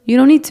 Mm-hmm. You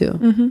don't need to.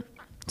 Mm-hmm.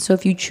 So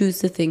if you choose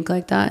to think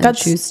like that and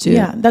choose to...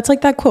 Yeah, that's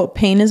like that quote,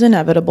 pain is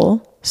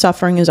inevitable,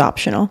 suffering is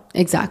optional.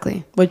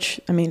 Exactly. Which,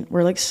 I mean,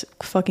 we're like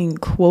fucking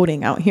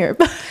quoting out here.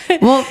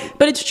 Well,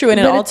 but it's true, and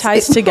it all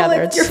ties together.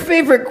 Well, it's your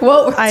favorite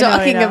quote we're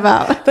talking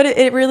about. But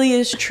it really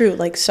is true.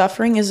 Like,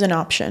 suffering is an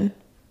option.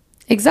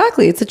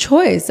 Exactly. It's a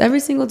choice. Every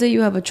single day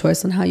you have a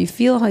choice on how you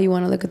feel, how you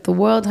want to look at the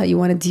world, how you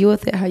want to deal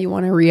with it, how you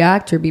want to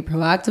react or be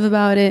proactive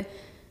about it.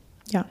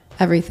 Yeah.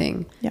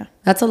 Everything. Yeah.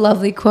 That's a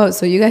lovely quote.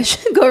 So you guys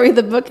should go read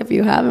the book if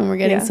you haven't. We're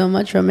getting so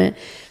much from it.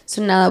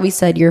 So now that we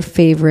said your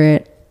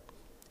favorite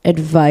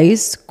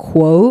advice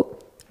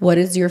quote, what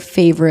is your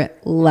favorite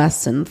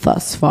lesson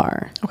thus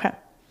far? Okay.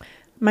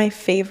 My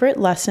favorite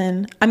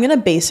lesson, I'm going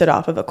to base it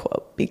off of a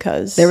quote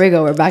because... There we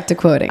go. We're back to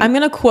quoting. I'm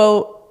going to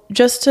quote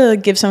just to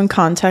give some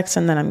context,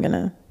 and then I'm going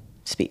to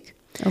speak.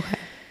 Okay.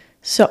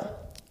 So,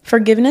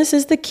 forgiveness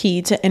is the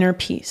key to inner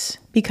peace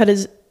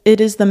because it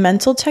is the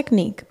mental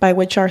technique by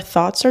which our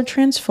thoughts are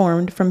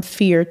transformed from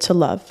fear to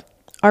love.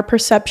 Our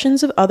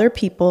perceptions of other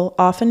people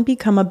often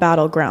become a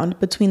battleground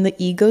between the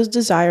ego's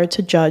desire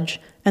to judge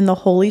and the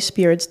Holy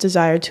Spirit's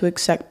desire to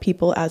accept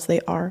people as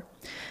they are.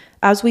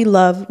 As we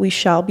love, we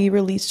shall be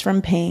released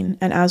from pain,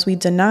 and as we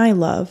deny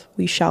love,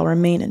 we shall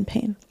remain in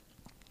pain.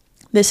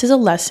 This is a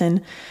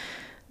lesson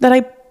that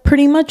I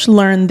pretty much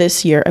learned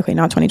this year. Okay,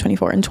 not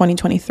 2024, in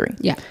 2023.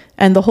 Yeah.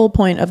 And the whole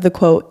point of the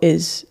quote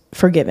is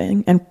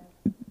forgiving and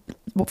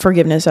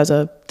forgiveness as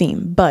a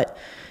theme. But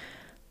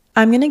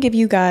I'm going to give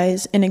you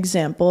guys an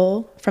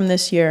example from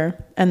this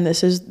year, and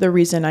this is the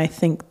reason I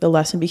think the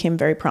lesson became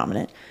very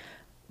prominent.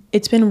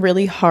 It's been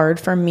really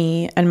hard for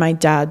me and my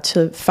dad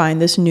to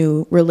find this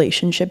new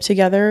relationship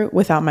together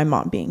without my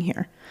mom being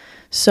here.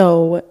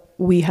 So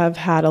we have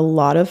had a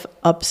lot of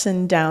ups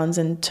and downs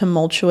and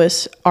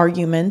tumultuous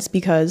arguments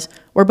because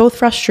we're both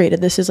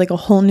frustrated. This is like a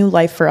whole new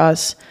life for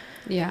us.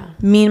 Yeah.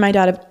 Me and my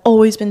dad have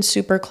always been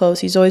super close.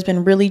 He's always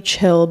been really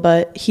chill,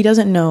 but he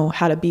doesn't know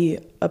how to be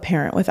a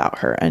parent without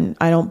her. And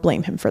I don't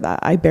blame him for that.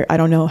 I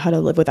don't know how to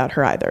live without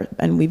her either.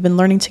 And we've been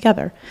learning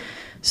together.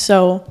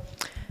 So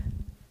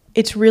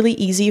it's really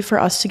easy for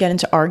us to get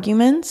into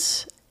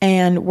arguments,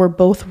 and we're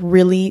both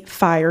really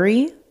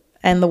fiery.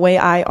 And the way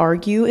I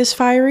argue is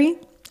fiery.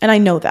 And I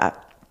know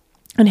that.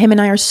 And him and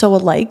I are so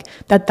alike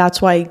that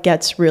that's why it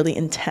gets really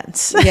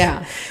intense.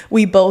 Yeah.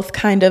 We both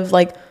kind of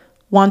like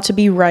want to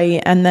be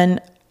right. And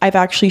then I've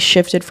actually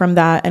shifted from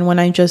that. And when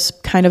I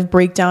just kind of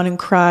break down and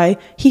cry,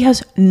 he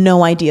has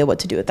no idea what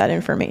to do with that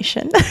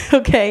information.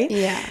 Okay.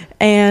 Yeah.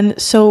 And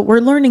so we're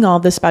learning all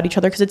this about each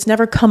other because it's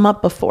never come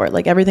up before.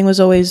 Like everything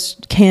was always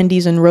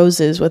candies and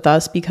roses with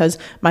us because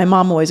my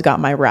mom always got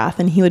my wrath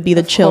and he would be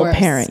the chill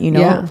parent, you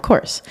know, of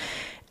course.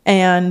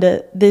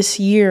 And this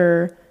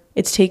year,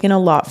 it's taken a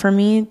lot for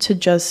me to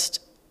just,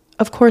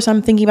 of course,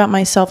 I'm thinking about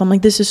myself. I'm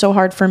like, this is so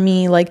hard for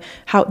me. Like,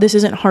 how this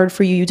isn't hard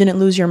for you. You didn't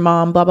lose your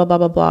mom, blah, blah, blah,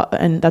 blah, blah.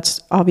 And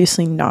that's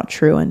obviously not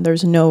true. And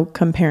there's no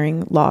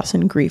comparing loss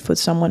and grief with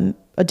someone,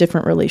 a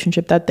different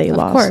relationship that they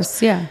lost. Of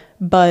course, yeah.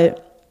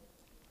 But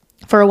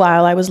for a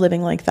while, I was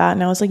living like that.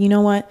 And I was like, you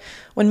know what?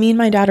 When me and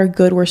my dad are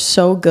good, we're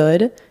so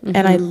good. Mm-hmm.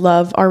 And I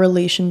love our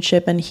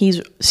relationship. And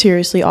he's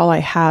seriously all I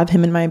have,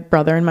 him and my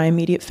brother and my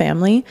immediate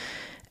family.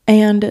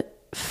 And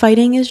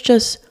fighting is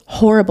just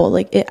horrible.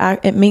 Like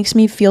it makes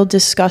me feel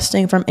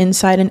disgusting from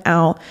inside and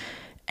out.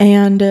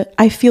 And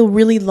I feel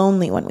really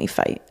lonely when we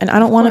fight. And I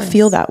don't want to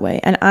feel that way.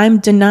 And I'm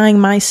denying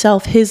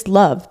myself his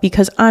love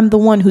because I'm the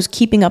one who's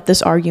keeping up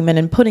this argument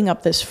and putting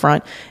up this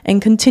front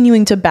and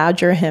continuing to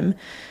badger him.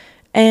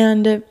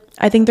 And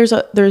I think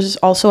there's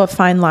also a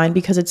fine line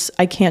because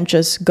I can't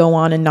just go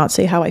on and not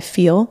say how I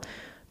feel,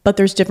 but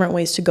there's different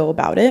ways to go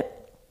about it.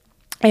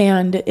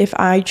 And if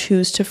I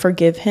choose to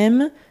forgive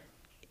him,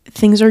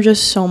 things are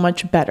just so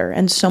much better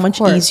and so much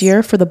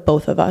easier for the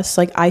both of us.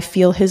 Like, I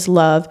feel his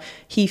love,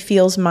 he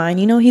feels mine.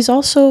 You know, he's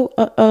also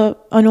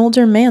an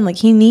older man. Like,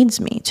 he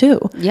needs me too.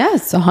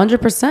 Yes,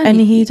 100%.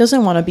 And he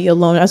doesn't want to be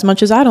alone as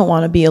much as I don't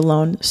want to be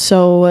alone.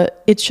 So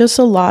it's just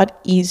a lot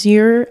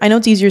easier. I know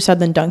it's easier said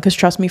than done, because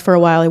trust me, for a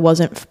while I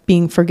wasn't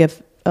being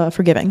forgiving.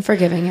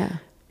 Forgiving, yeah.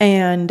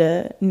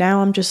 And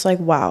now I'm just like,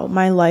 wow,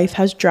 my life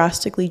has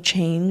drastically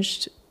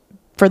changed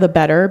for the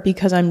better,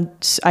 because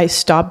I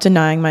stopped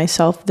denying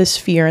myself this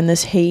fear and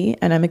this hate,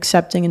 and I'm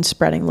accepting and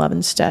spreading love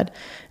instead.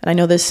 And I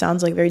know this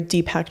sounds like very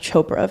Deepak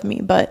Chopra of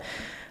me, but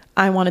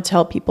I want to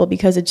tell people,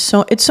 because it's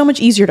so much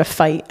easier to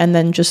fight and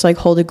then just like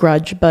hold a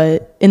grudge,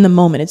 but in the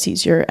moment it's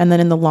easier, and then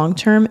in the long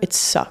term it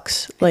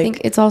sucks. Like, I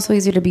think it's also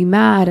easier to be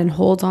mad and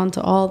hold on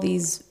to all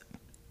these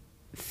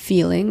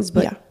feelings,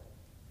 but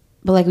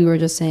But like we were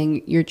just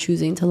saying, you're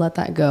choosing to let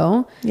that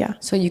go. Yeah.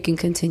 So you can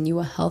continue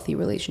a healthy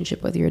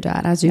relationship with your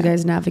dad as you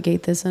guys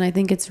navigate this. And I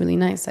think it's really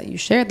nice that you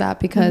shared that,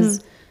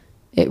 because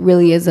it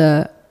really is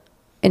an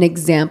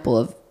example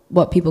of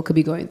what people could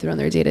be going through on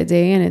their day to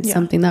day. And it's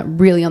something that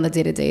really on the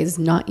day to day is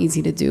not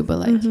easy to do, but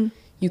like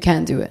you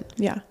can do it.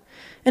 Yeah.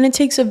 And it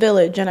takes a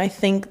village. And I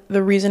think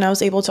the reason I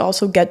was able to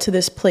also get to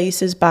this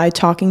place is by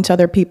talking to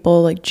other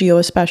people, like Gio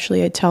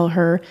especially. I tell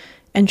her,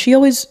 and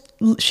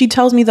she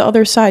tells me the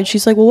other side.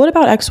 She's like, well, what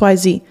about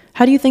XYZ?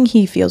 How do you think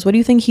he feels? What do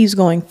you think he's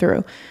going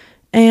through?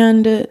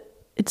 And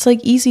it's like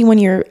easy when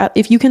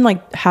if you can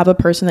like have a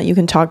person that you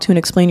can talk to and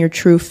explain your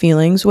true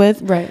feelings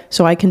with. Right.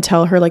 So I can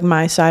tell her like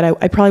my side.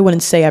 I probably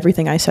wouldn't say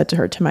everything I said to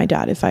her to my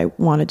dad if I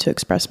wanted to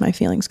express my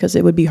feelings, because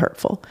it would be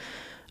hurtful.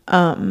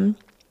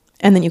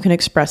 And then you can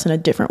express in a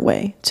different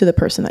way to the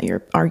person that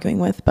you're arguing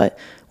with. But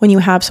when you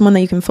have someone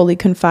that you can fully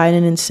confide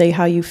in and say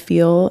how you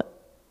feel,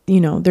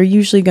 you know, they're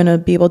usually going to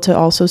be able to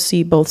also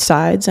see both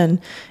sides. And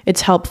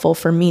it's helpful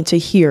for me to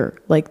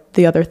hear like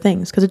the other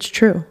things, because it's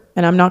true.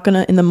 And I'm not going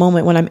to, in the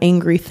moment when I'm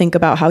angry, think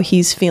about how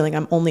he's feeling.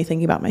 I'm only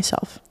thinking about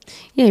myself.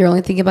 Yeah, you're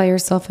only thinking about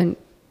yourself, and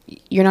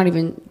you're not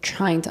even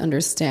trying to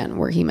understand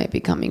where he might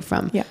be coming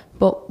from. Yeah.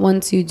 But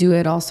once you do,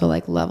 it also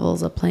like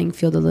levels a playing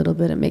field a little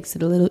bit. It makes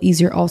it a little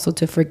easier also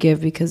to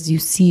forgive, because you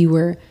see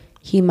where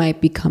he might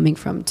be coming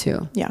from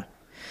too. Yeah.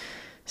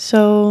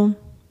 So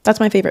that's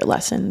my favorite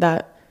lesson,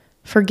 that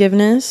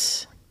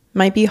forgiveness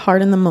might be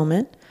hard in the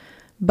moment,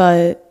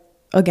 but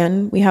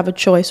again, we have a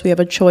choice. We have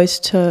a choice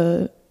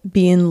to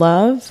be in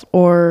love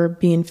or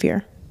be in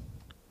fear,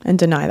 and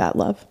deny that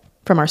love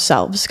from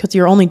ourselves, because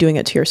you're only doing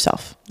it to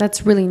yourself.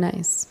 That's really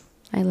nice.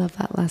 I love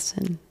that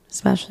lesson,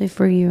 especially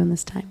for you in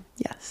this time.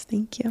 Yes,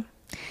 thank you.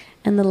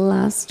 And the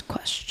last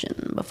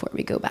question before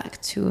we go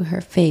back to her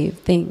fave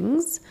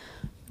things,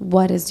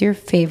 what is your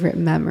favorite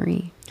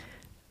memory?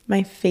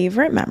 My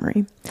favorite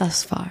memory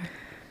thus far.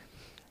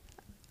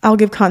 I'll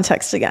give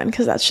context again,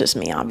 because that's just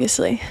me,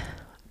 obviously.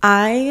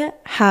 I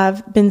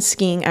have been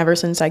skiing ever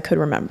since I could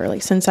remember.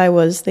 Like, since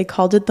they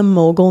called it the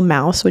mogul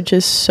mouse, which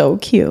is so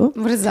cute.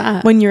 What is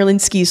that? When you're in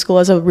ski school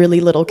as a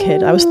really little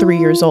kid. I was 3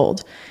 years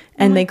old.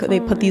 And they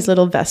put these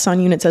little vests on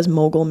you, and it says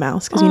mogul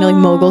mouse, because you know,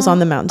 like moguls on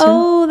the mountain.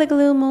 Oh, like a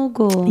little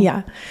mogul.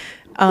 Yeah.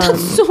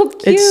 That's so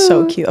cute. It's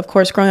so cute. Of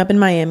course, growing up in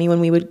Miami, when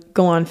we would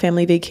go on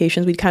family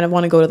vacations, we'd kind of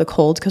want to go to the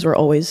cold, because we're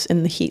always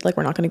in the heat. Like,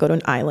 we're not going to go to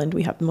an island.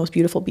 We have the most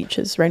beautiful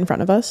beaches right in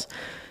front of us.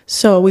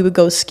 So we would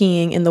go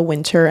skiing in the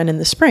winter and in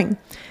the spring.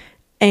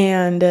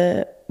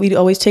 And we'd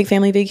always take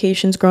family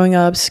vacations growing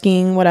up,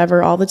 skiing,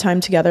 whatever, all the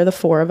time together, the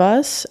four of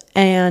us.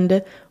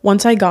 And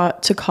once I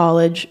got to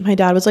college, my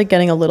dad was like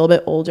getting a little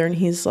bit older, and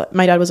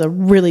my dad was a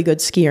really good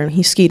skier, and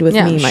he skied with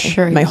me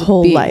my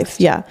whole life.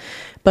 Yeah.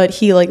 But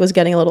he like was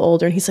getting a little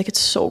older, and he's like, it's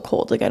so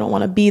cold. Like, I don't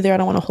want to be there. I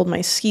don't want to hold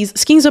my skis.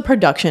 Skiing's a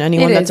production.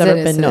 Anyone that's ever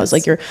been knows.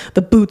 Like,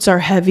 the boots are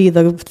heavy,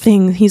 the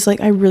thing. He's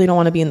like, I really don't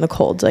want to be in the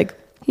cold. Like,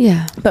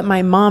 yeah. But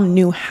my mom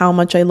knew how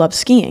much I loved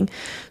skiing.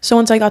 So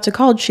once I got to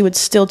college, she would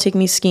still take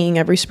me skiing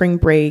every spring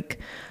break.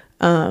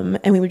 And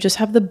we would just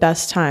have the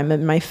best time.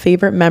 And my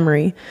favorite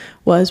memory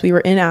was we were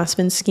in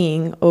Aspen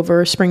skiing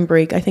over spring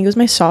break. I think it was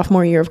my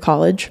sophomore year of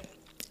college.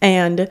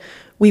 And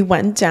we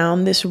went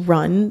down this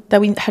run that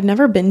we had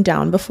never been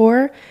down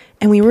before.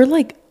 And we were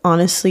like,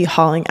 honestly,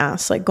 hauling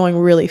ass, like going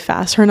really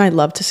fast. Her and I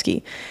love to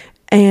ski.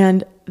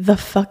 And the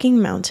fucking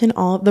mountain,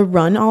 the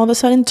run all of a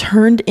sudden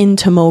turned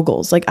into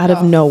moguls, like out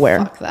of nowhere.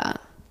 Fuck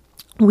that.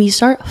 We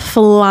start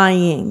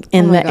flying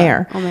in the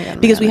air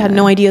because we had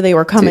no idea they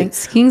were coming. Dude,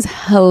 skiing's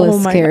hella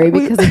scary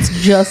because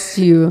it's just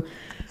you.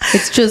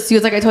 It's just you.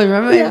 It's like I told you,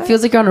 remember? Yeah. It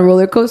feels like you're on a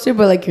roller coaster,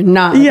 but like you're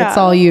not. Like, it's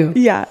all you.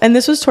 Yeah. And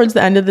this was towards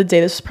the end of the day.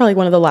 This was probably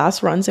one of the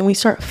last runs. And we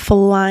start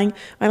flying.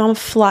 My mom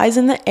flies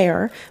in the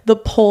air. The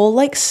pole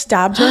like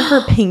stabbed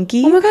her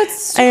pinky. Oh my God.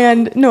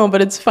 And no,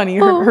 but it's funny.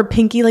 Her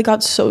pinky like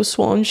got so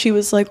swollen. She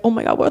was like, oh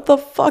my God, what the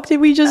fuck did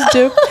we just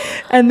do?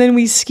 And then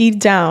we skied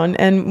down,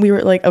 and we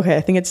were like, okay,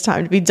 I think it's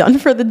time to be done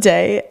for the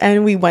day.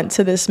 And we went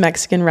to this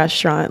Mexican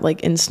restaurant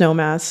like in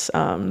Snowmass,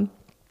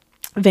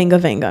 Venga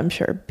Venga, I'm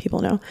sure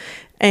people know.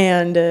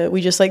 And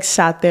we just like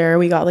sat there.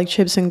 We got like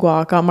chips and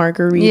guac, got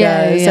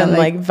margaritas, and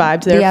like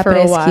vibed there for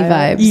a while.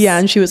 Vibes. Yeah,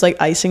 and she was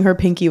like icing her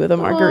pinky with a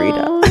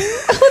margarita.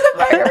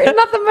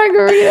 not the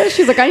margarita.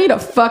 She's like, I need a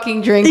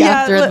fucking drink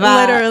after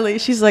that. Literally.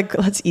 She's like,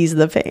 let's ease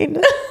the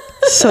pain.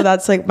 So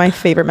that's like my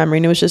favorite memory.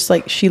 And it was just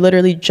like, she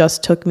literally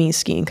just took me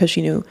skiing because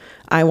she knew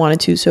I wanted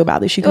to so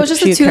badly. It was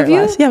just the two of you?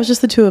 Yeah, it was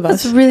just the two of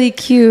us. That's really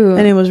cute.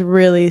 And it was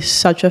really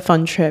such a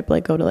fun trip.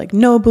 Like go to like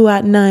Nobu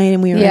at night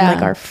and we were in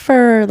like our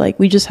fur. Like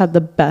we just had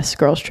the best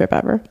girls trip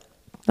ever.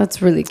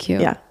 That's really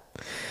cute. Yeah.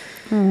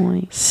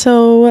 Oh.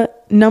 So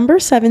number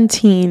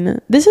 17,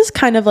 this is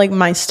kind of like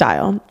my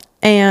style.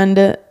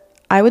 And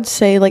I would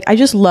say like I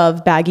just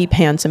love baggy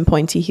pants and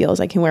pointy heels.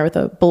 I can wear with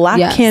a black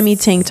cami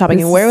tank top. I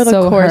can wear with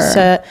a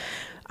corset.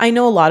 I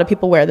know a lot of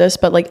people wear this,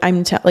 but like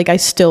I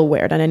still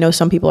wear it, and I know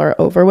some people are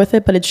over with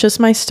it, but it's just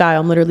my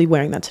style. I'm literally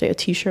wearing that today, a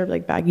t-shirt,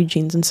 like baggy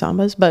jeans and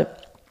sambas,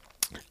 but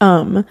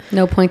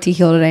no pointy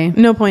heel today.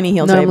 No pointy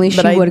heel Normally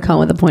today. She would come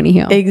with a pointy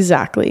heel.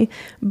 Exactly.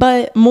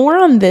 But more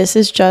on this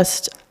is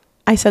just,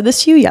 I said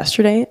this to you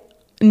yesterday.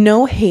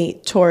 No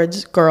hate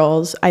towards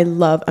girls.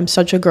 I'm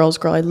such a girl's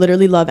girl. I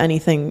literally love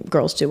anything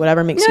girls do,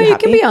 whatever makes you happy. No, you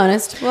can be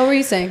honest. What were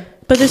you saying?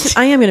 But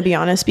I am going to be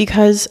honest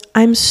because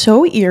I'm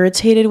so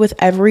irritated with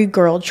every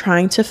girl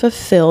trying to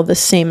fulfill the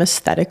same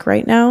aesthetic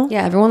right now.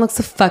 Yeah, everyone looks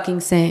the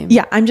fucking same.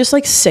 Yeah, I'm just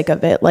like sick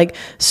of it. Like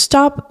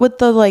stop with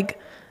the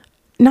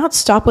not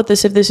stop with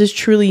this if this is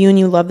truly you and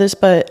you love this,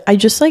 but I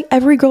just like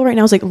every girl right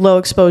now is like low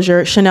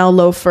exposure, Chanel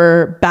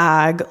loafer,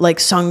 bag, like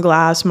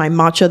sunglass, my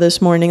matcha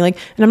this morning. Like,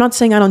 and I'm not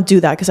saying I don't do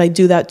that because I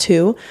do that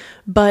too,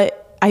 but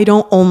I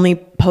don't only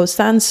post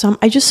that. And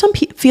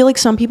feel like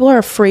some people are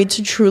afraid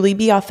to truly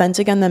be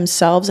authentic and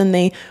themselves, and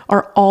they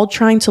are all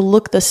trying to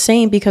look the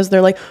same because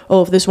they're like,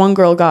 oh, if this one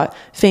girl got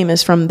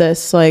famous from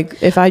this,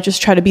 like if I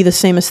just try to be the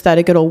same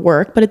aesthetic, it'll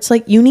work. But it's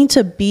like, you need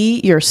to be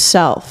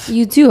yourself.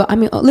 You do. I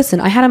mean, listen,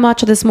 I had a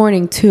matcha this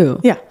morning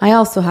too. Yeah. I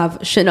also have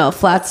Chanel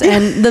flats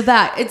and the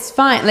back. It's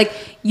fine. Like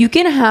you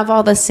can have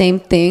all the same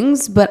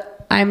things,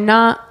 but I'm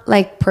not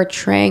like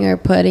portraying or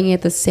putting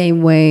it the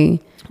same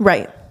way.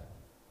 Right.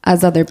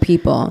 As other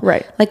people.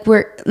 Right. Like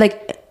we're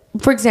like,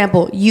 for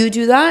example, you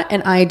do that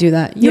and I do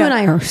that. You and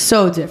I are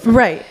so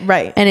different.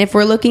 Right. And if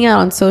we're looking out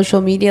on social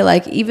media,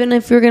 like even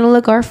if you're going to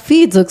look, our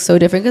feeds look so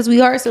different because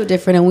we are so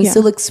different and we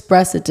still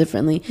express it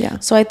differently. Yeah.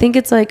 So I think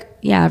it's like,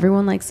 yeah,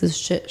 everyone likes this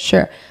shit.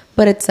 Sure.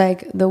 But it's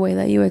like the way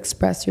that you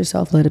express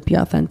yourself, let it be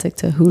authentic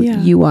to who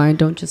you are and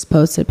don't just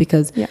post it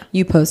because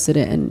you posted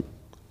it and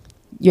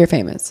you're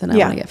famous and I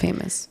want to get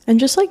famous. And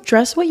just like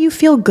dress what you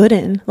feel good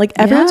in. Like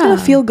everyone's going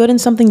to feel good in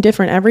something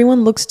different.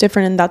 Everyone looks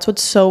different, and that's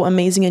what's so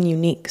amazing and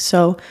unique.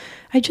 So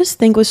I just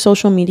think with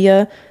social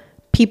media,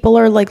 people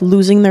are like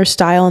losing their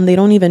style and they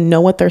don't even know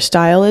what their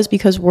style is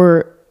because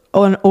we're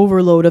an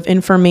overload of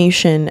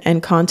information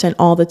and content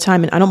all the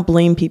time. And I don't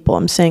blame people.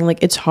 I'm saying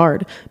like it's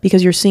hard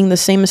because you're seeing the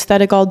same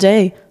aesthetic all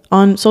day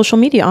on social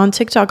media, on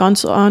TikTok, on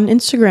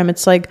Instagram.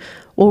 It's like,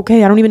 well,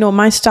 okay, I don't even know what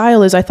my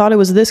style is. I thought it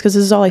was this because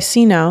this is all I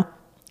see now.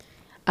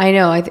 I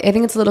know. I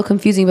think it's a little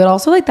confusing, but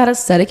also like that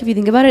aesthetic, if you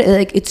think about it,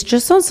 like it's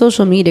just on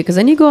social media. Because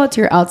then you go out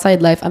to your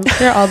outside life. I'm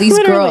sure all these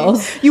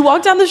girls, you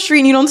walk down the street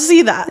and you don't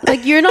see that.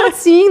 Like you're not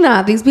seeing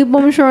that. These people,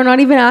 I'm sure, are not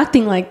even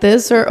acting like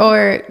this,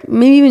 or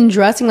maybe even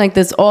dressing like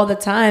this all the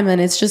time. And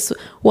it's just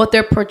what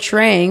they're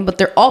portraying, but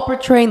they're all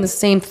portraying the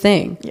same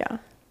thing. Yeah.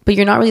 But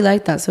you're not really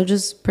like that. So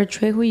just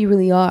portray who you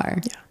really are.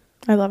 Yeah,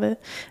 I love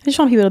it. I just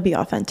want people to be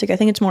authentic. I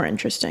think it's more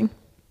interesting.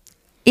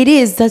 It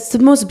is. That's the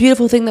most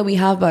beautiful thing that we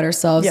have about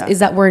ourselves is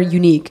that we're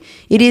unique.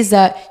 It is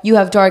that you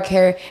have dark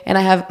hair and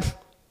I have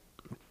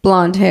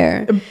blonde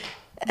hair.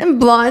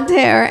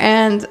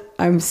 And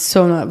I'm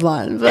so not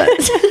blonde,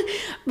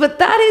 but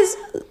that is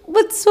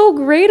what's so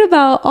great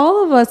about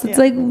all of us. It's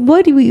like,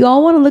 what do we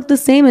all want to look the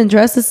same and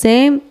dress the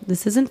same?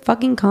 This isn't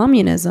fucking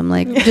communism.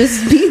 Like,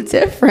 just be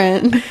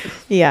different.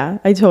 Yeah,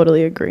 I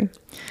totally agree.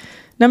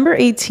 Number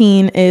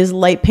 18 is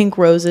light pink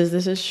roses.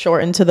 This is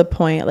short and to the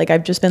point. Like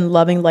I've just been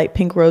loving light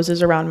pink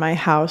roses around my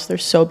house. They're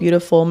so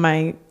beautiful.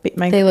 My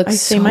baby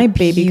cousin, my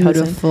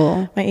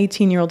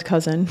 18-year-old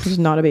cousin, who's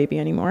not a baby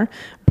anymore,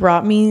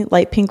 brought me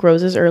light pink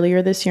roses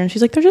earlier this year, and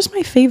she's like, they're just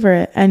my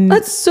favorite. And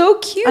that's so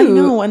cute. I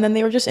know. And then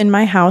they were just in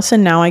my house,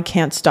 and now I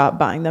can't stop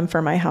buying them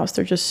for my house.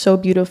 They're just so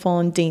beautiful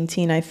and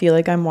dainty, and I feel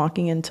like I'm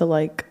walking into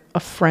like a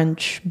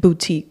French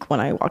boutique when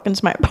I walk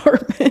into my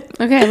apartment.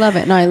 Okay, I love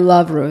it. No, I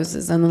love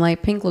roses, and the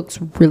light pink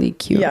looks really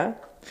cute. Yeah.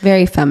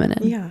 Very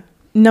feminine. Yeah.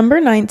 Number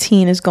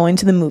 19 is going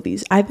to the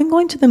movies. I've been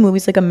going to the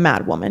movies like a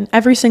mad woman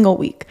every single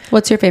week.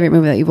 What's your favorite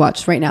movie that you've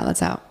watched right now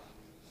that's out?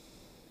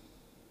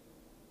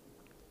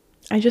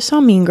 I just saw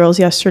Mean Girls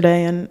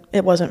yesterday, and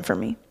it wasn't for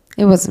me.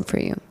 It wasn't for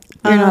you.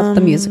 You're not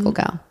the musical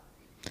gal.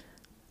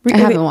 I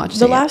haven't watched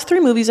the last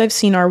 3 movies I've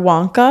seen are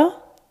Wonka,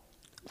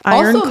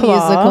 Iron also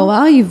Claw. Musical.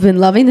 Wow, you've been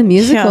loving the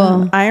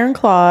musical. Yeah, Iron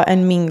Claw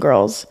and Mean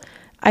Girls.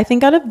 I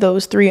think out of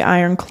those 3,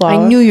 Iron Claw.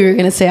 I knew you were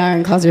going to say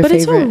Iron Claw's your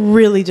favorite. But it's a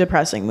really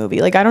depressing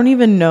movie. Like, I don't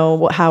even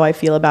know how I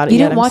feel about it yet.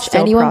 You didn't watch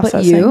Anyone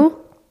But You?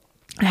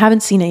 I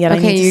haven't seen it yet. I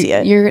need to see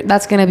it.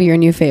 That's gonna be your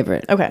new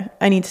favorite. Okay,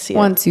 I need to see it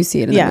once you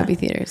see it in the movie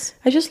theaters.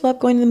 I just love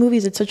going to the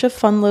movies. It's such a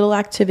fun little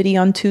activity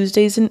on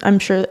Tuesdays, and I'm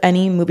sure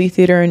any movie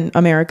theater in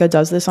America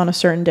does this on a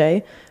certain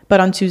day.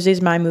 But on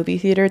Tuesdays, my movie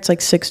theater, it's like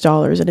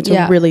 $6, and it's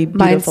a really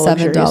beautiful,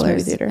 mine's $7,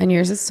 movie theater. And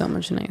yours is so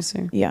much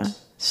nicer. Yeah,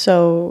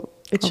 so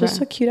it's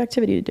just a cute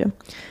activity to do.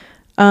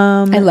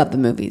 I love the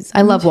movies.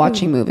 I love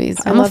watching movies.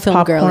 I'm a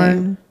film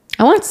girly.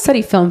 I want to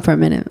study film for a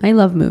minute. I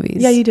love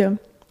movies. Yeah, you do.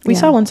 We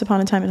saw Once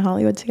Upon a Time in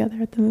Hollywood together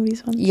at the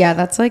movies once. Yeah,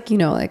 that's like,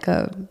 like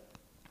a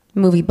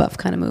movie buff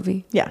kind of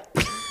movie. Yeah.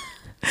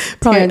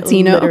 Probably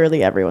Tarantino.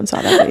 Literally everyone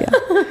saw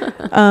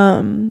that.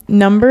 Yeah.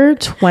 Number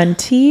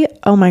 20,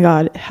 oh my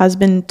God, has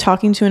been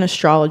talking to an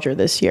astrologer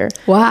this year.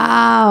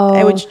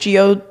 Wow. Which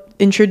Gio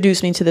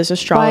introduced me to this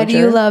astrologer. Why do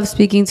you love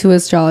speaking to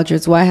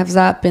astrologers? Why has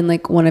that been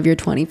like one of your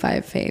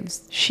 25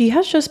 faves? She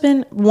has just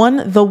been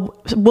the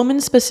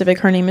woman specific.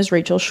 Her name is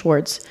Rachel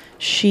Schwartz.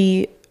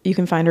 You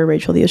can find her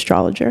Rachel the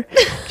astrologer.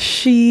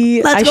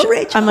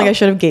 Rachel. I'm like, I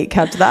should have gate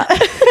kept that.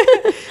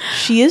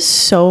 She is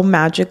so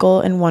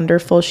magical and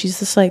wonderful. She's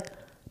this like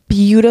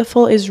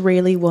beautiful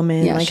Israeli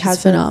woman. Yeah, like she's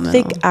has phenomenal. a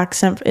thick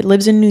accent. It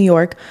lives in New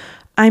York.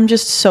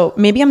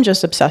 Maybe I'm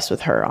just obsessed with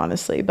her,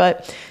 honestly.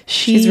 But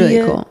she's really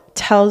cool.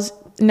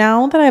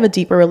 Now that I have a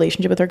deeper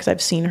relationship with her, because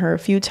I've seen her a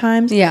few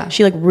times,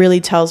 she like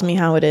really tells me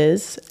how it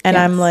is, and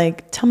I'm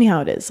like, tell me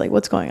how it is, like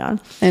what's going on.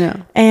 I know.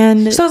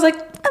 And so I was like,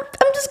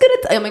 I'm just gonna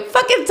tell you. I'm like,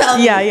 fucking tell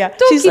me. Yeah.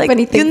 Don't She's keep like,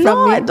 anything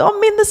from me. I don't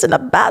mean this in a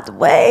bad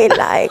way.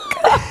 Like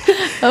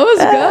that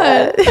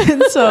was good.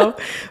 And so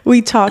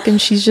we talk,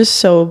 and she's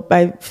just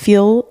I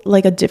feel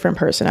like a different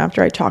person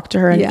after I talk to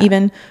her. And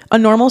even a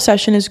normal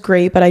session is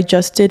great, but I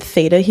just did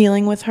theta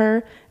healing with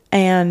her.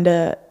 And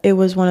it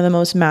was one of the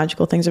most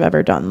magical things I've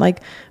ever done.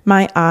 Like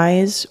my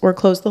eyes were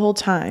closed the whole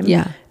time.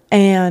 Yeah.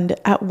 And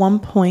at one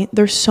point,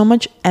 there's so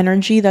much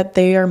energy that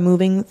they are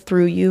moving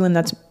through you, and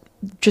that's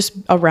just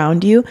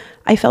around you.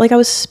 I felt like I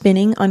was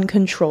spinning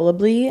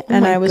uncontrollably,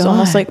 and I was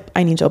almost like,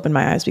 I need to open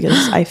my eyes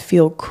because I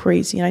feel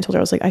crazy. And I told her,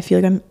 I was like, I feel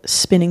like I'm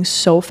spinning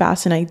so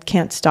fast and I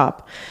can't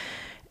stop.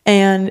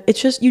 And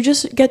it's just, you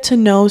just get to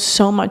know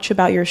so much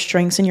about your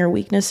strengths and your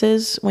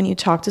weaknesses when you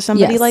talk to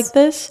somebody like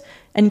this,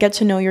 and get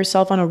to know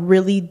yourself on a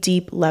really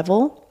deep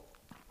level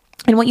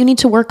and what you need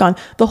to work on.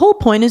 The whole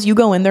point is you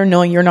go in there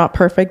knowing you're not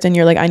perfect, and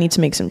you're like, I need to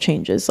make some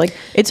changes. Like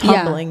it's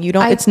humbling. You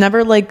don't, it's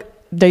never like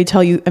they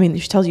tell you, I mean,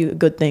 she tells you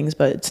good things,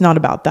 but it's not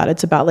about that.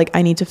 It's about like,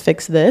 I need to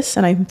fix this,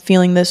 and I'm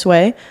feeling this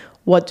way.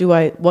 What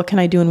can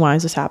I do, and why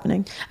is this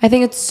happening? I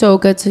think it's so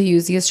good to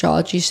use the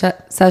astrology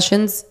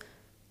sessions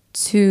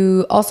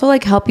to also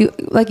like help you,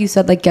 like you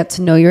said, like get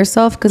to know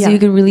yourself, because you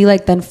can really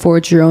like then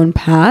forge your own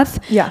path.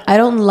 I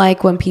don't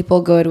like when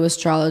people go to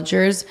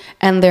astrologers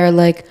and they're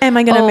like, am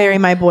I gonna marry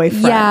my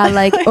boyfriend?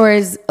 Like or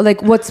is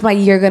like, what's my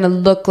year gonna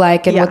look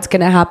like, and what's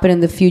gonna happen in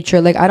the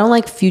future. Like I don't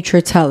like future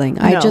telling.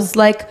 I just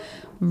like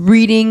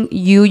reading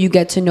you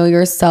get to know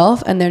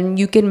yourself, and then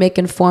you can make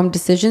informed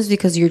decisions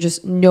because you're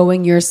just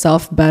knowing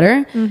yourself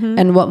better.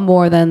 And what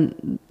more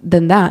than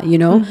that,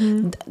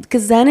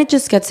 because then it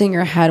just gets in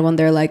your head when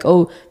they're like,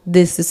 oh,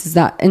 this is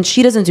that. And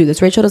she doesn't do this.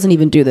 Rachel doesn't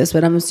even do this,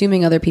 but I'm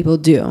assuming other people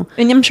do.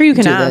 And I'm sure you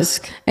can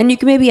ask. And you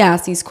can maybe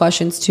ask these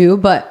questions too,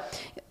 but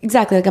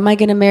exactly, like, am I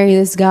gonna marry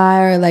this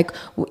guy, or like,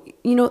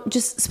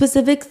 just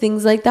specific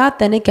things like that.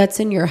 Then it gets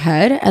in your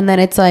head, and then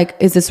it's like,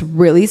 is this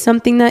really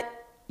something that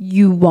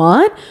you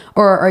want,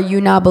 or are you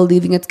now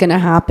believing it's gonna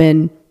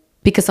happen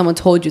because someone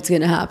told you it's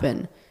gonna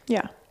happen?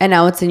 And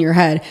now it's in your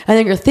head, and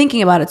then you're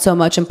thinking about it so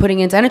much and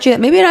putting into energy that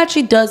maybe it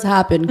actually does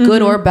happen,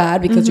 good or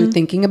bad, because you're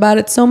thinking about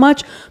it so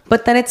much.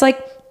 But then it's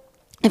like,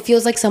 it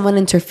feels like someone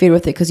interfered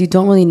with it, because you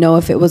don't really know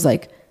if it was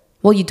like,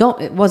 well,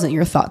 it wasn't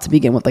your thought to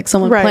begin with, like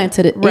someone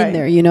planted it in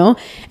there,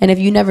 and if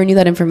you never knew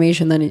that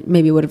information, then it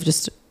maybe would have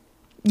just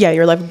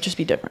your life would just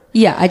be different.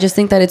 I just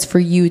think that it's for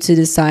you to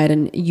decide,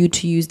 and you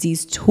to use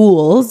these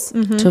tools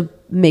to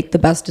make the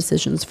best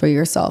decisions for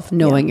yourself,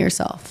 knowing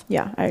yourself. I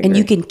agree. And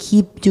you can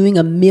keep doing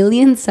a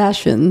million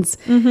sessions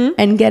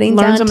and getting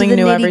down to the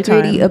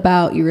nitty-gritty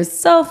about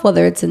yourself,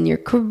 whether it's in your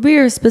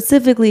career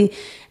specifically,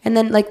 and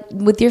then like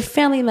with your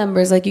family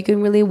members, like you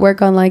can really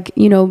work on like,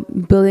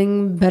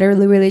 building better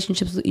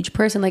relationships with each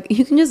person. Like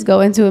you can just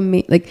go into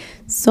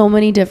so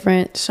many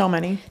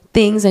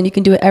things, and you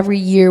can do it every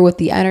year with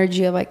the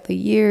energy of like the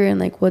year and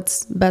like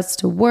what's best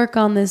to work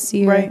on this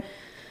year.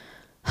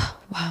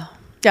 Wow.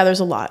 Yeah, there's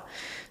a lot.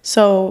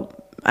 So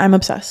I'm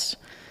obsessed.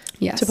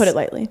 Yes. To put it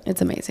lightly.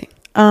 It's amazing.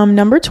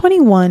 Number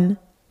 21,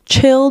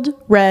 chilled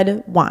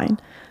red wine.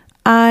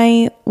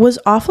 I was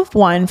off of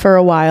wine for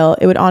a while.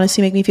 It would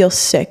honestly make me feel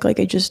sick. Like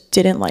I just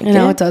didn't like it. And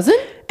now it doesn't?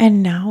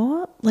 And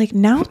now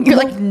you're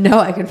like, no,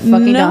 I can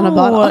fucking down a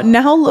bottle.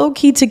 Now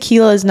low-key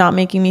tequila is not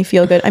making me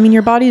feel good. I mean,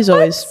 your body is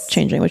always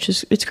changing, which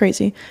is, it's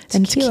crazy.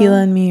 And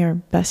tequila and me are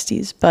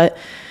besties, but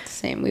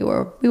same. We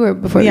were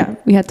before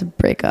we had to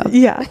break up.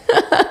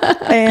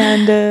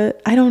 And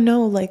I don't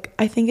know, like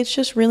I think it's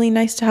just really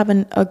nice to have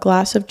a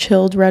glass of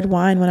chilled red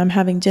wine when I'm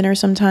having dinner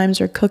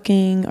sometimes, or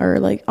cooking, or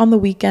like on the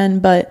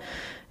weekend. But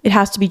It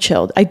has to be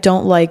chilled. I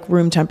don't like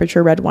room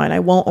temperature red wine. I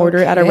won't order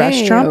it at a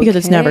restaurant because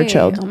it's never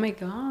chilled. Oh my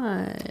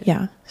God.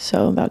 Yeah.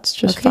 So that's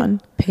just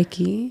fun.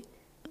 Picky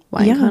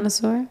wine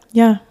connoisseur.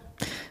 Yeah.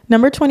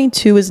 Number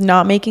 22 is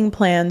not making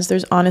plans.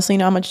 There's honestly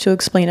not much to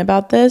explain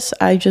about this.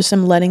 I just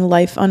am letting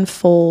life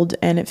unfold,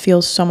 and it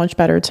feels so much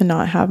better to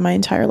not have my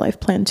entire life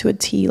planned to a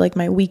T. Like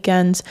my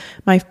weekends,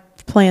 my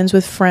plans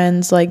with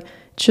friends, like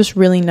it's just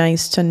really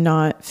nice to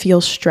not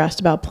feel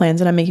stressed about plans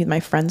that I'm making with my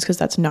friends, because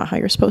that's not how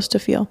you're supposed to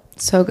feel.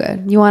 So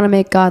good. You want to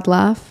make God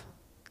laugh?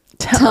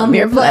 Tell him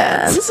your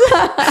plans.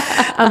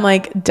 I'm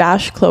like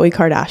dash Khloe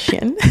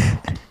Kardashian.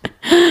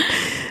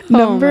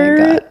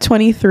 Number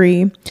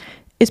 23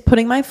 is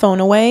putting my phone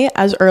away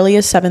as early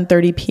as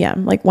 7:30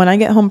 p.m. Like when I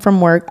get home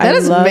from work. That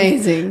is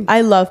amazing. I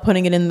love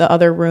putting it in the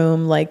other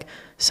room. Like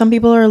some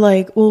people are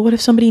like, well, what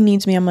if somebody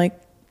needs me? I'm like,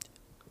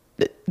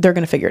 they're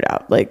going to figure it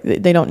out. Like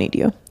they don't need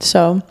you.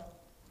 So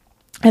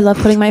I love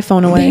putting my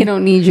phone away. They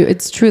don't need you.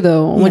 It's true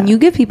though. When you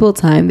give people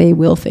time, they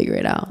will figure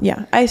it out.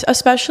 Yeah.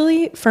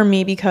 Especially for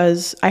me,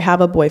 because I have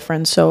a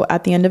boyfriend. So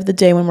at the end of the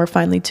day, when we're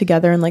finally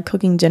together and like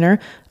cooking dinner,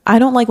 I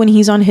don't like when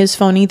he's on his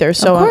phone either.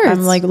 So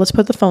I'm like, let's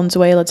put the phones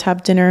away. Let's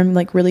have dinner and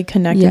like really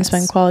connect and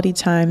spend quality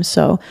time.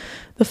 So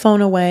the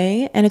phone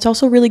away. And it's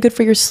also really good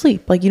for your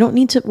sleep. Like you don't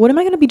need to, what am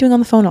I going to be doing on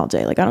the phone all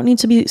day? Like I don't need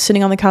to be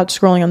sitting on the couch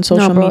scrolling on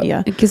social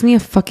media. It gives me a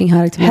fucking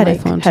headache to be on my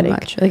phone too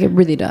much. Like it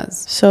really does.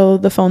 So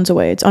the phone's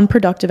away. It's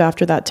unproductive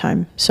after that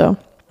time. So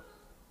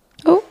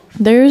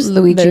there's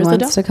Luigi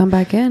wants to come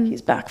back in.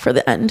 He's back for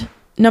the end.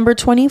 Number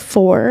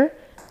 24,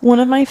 one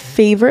of my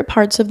favorite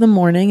parts of the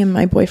morning, and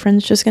my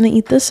boyfriend's just going to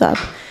eat this up,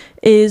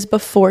 is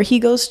before he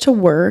goes to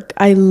work.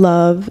 I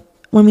love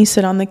when we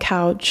sit on the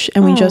couch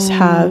and we just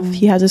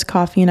he has his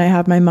coffee and I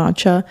have my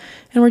matcha,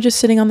 and we're just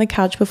sitting on the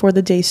couch before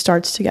the day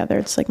starts together.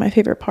 It's like my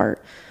favorite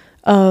part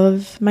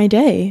of my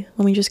day,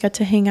 when we just get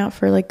to hang out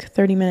for like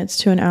 30 minutes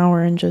to an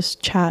hour and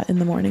just chat in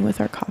the morning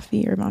with our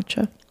coffee or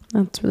matcha.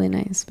 That's really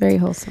nice. Very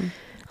wholesome.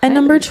 And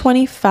number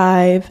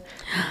 25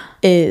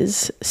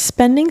 is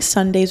spending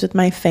Sundays with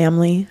my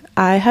family.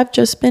 I have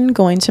just been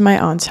going to my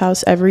aunt's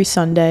house every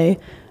Sunday.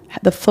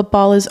 The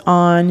football is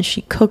on.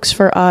 She cooks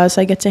for us.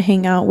 I get to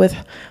hang out with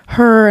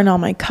her and all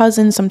my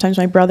cousins. Sometimes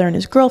my brother and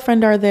his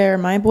girlfriend are there.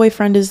 My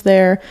boyfriend is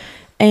there.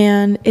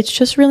 And it's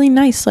just really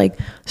nice. Like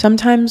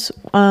sometimes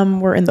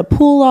we're in the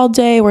pool all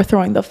day. We're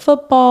throwing the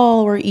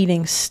football. We're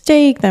eating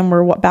steak. Then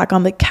we're back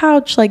on the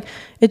couch. Like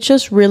it's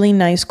just really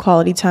nice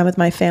quality time with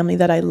my family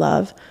that I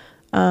love.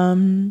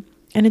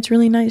 And it's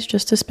really nice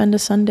just to spend a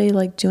Sunday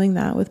like doing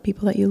that with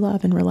people that you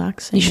love and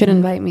relaxing. You should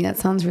invite me. That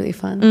sounds really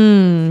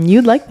fun.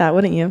 You'd like that,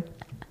 wouldn't you?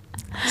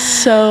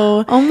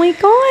 So, oh my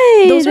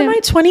God, those are my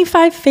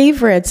 25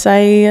 favorites.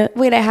 I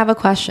have a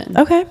question.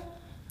 Okay.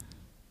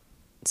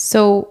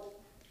 So,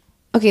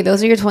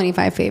 those are your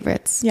 25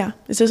 favorites. Yeah.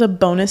 Is this a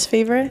bonus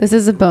favorite? This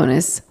is a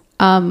bonus.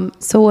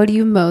 So what are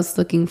you most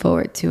looking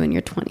forward to in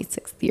your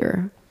 26th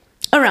year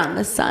around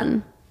the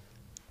sun?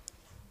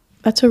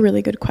 That's a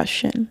really good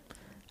question.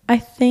 I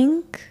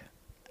think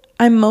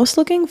I'm most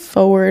looking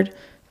forward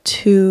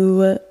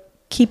to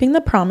keeping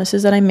the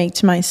promises that I make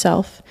to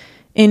myself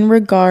in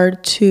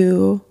regard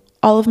to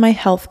all of my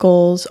health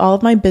goals, all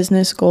of my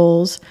business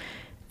goals,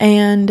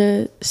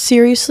 and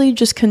seriously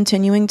just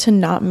continuing to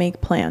not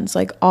make plans.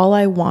 Like all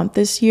I want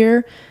this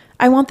year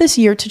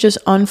to just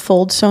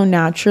unfold so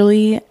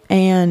naturally,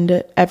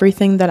 and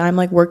everything that I'm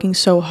like working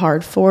so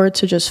hard for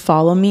to just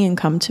follow me and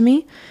come to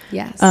me.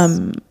 Yes.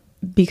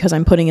 Because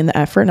I'm putting in the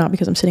effort, not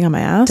because I'm sitting on my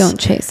ass. Don't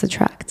chase,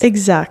 attract.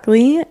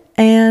 Exactly.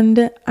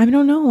 And I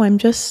don't know,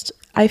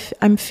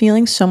 I'm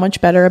feeling so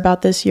much better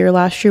about this year.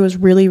 Last year was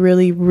really,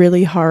 really,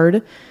 really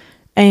hard,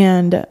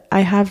 and I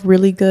have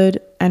really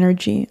good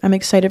energy. I'm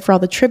excited for all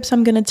the trips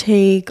I'm going to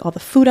take, all the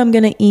food I'm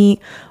going to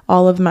eat,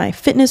 all of my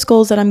fitness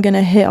goals that I'm going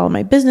to hit, all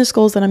my business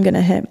goals that I'm going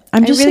to hit.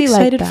 I'm just really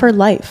excited for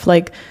life,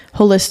 like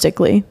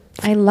holistically.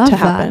 I love that.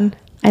 Happen.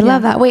 I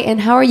love that. Wait,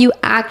 and how are you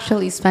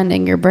actually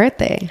spending your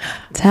birthday?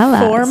 Tell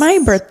us. For my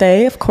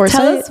birthday, of course.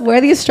 Tell us where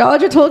the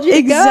astrologer told you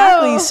to go.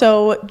 Exactly.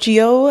 So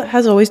Gio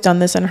has always done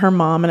this, and her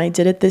mom, and I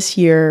did it this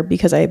year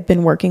because I've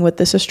been working with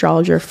this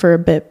astrologer for a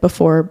bit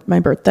before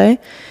my birthday.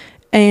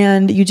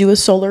 And you do a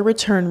solar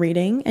return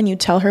reading, and you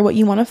tell her what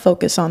you want to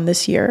focus on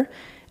this year.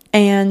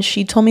 And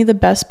she told me the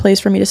best place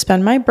for me to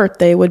spend my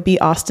birthday would be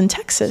Austin,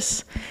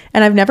 Texas.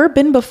 And I've never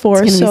been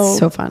before. It's gonna be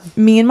so fun.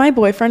 Me and my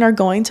boyfriend are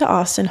going to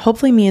Austin.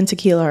 Hopefully me and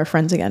tequila are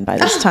friends again by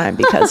this time,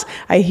 because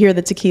I hear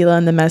the tequila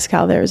and the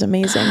mezcal there is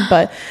amazing.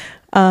 But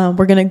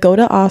we're going to go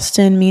to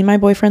Austin. Me and my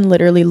boyfriend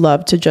literally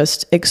love to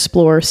just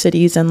explore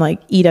cities and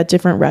like eat at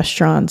different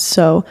restaurants.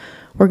 So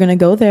we're going to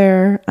go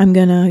there. I'm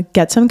going to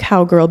get some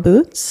cowgirl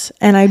boots,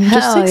 and I'm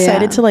just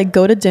excited to like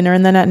go to dinner,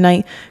 and then at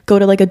night go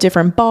to like a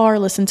different bar,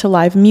 listen to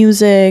live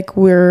music.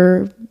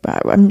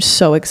 I'm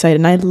so excited.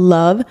 And I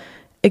love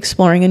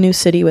exploring a new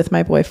city with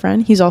my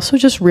boyfriend. He's also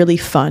just really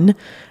fun.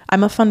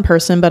 I'm a fun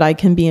person, but I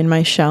can be in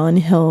my shell, and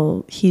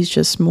he's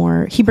just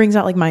more, he brings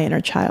out like my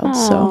inner child.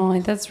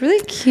 Oh, that's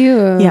really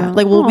cute. Yeah,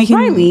 like we can.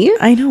 Riley.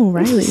 I know,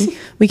 Riley.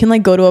 We can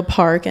like go to a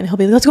park, and he'll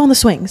be like, "Let's go on the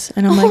swings,"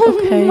 and I'm like,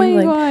 "Okay." Oh my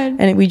like, God.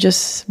 And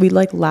we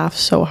like laugh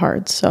so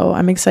hard. So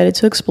I'm excited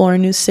to explore a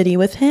new city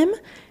with him,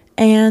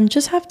 and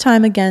just have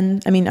time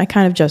again. I mean, I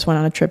kind of just went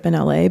on a trip in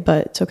LA,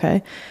 but it's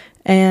okay.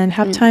 And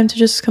have time to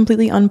just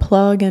completely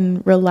unplug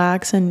and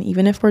relax. And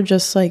even if we're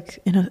just like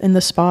in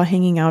the spa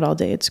hanging out all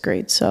day, it's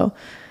great. So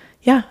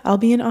yeah, I'll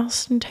be in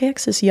Austin,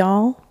 Texas,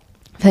 y'all.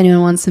 If anyone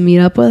wants to meet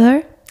up with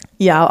her.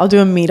 Yeah, I'll do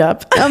a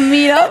meetup. A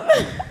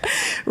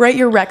meetup? Write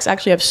your recs.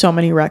 Actually, I have so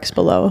many recs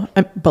below.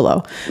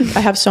 I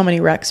have so many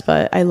recs,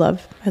 but I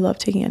love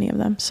taking any of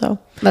them. So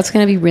that's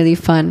going to be really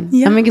fun.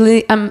 Yeah.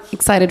 I'm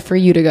excited for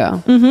you to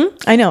go. Mm-hmm.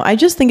 I know. I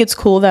just think it's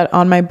cool that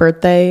on my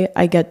birthday,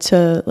 I get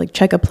to like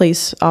check a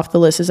place off the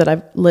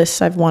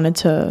lists I've wanted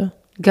to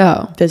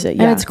go visit.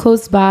 Yeah. And it's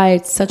close by.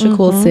 It's such a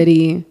cool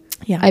city.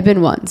 Yeah. I've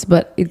been once,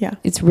 but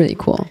it's really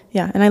cool.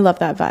 Yeah. And I love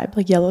that vibe.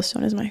 Like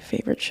Yellowstone is my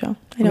favorite show.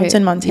 I know it's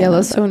in Montana.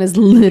 Yellowstone is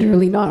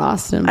literally not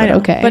Austin, but I know,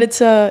 okay. But it's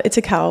a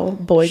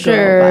cowboy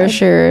girl vibe.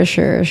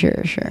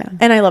 Sure. Yeah.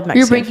 And I love Mexican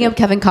You're breaking up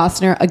Kevin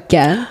Costner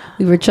again.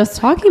 We were just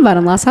talking about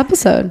him last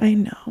episode. I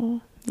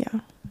know.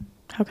 Yeah.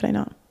 How could I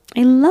not?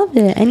 I love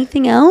it.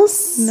 Anything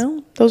else?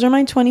 No. Those are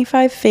my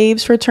 25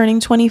 faves for turning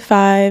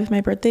 25.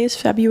 My birthday is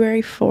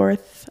February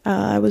 4th.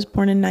 I was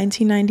born in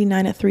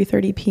 1999 at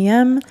 3:30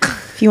 p.m.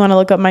 If you want to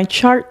look up my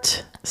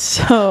chart.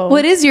 So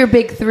what is your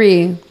big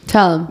three?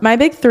 Tell them. My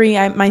big three,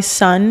 my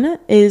sun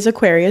is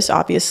Aquarius,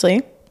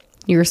 obviously.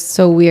 You're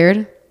so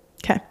weird.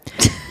 Okay.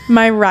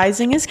 My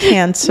rising is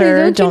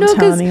Cancer. Don't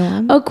tell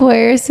anyone.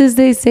 Aquariuses,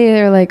 they say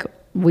they're like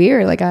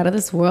weird, like out of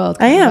this world.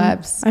 I am.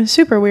 Vibes. I'm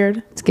super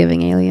weird. It's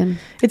giving alien.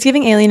 It's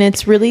giving alien.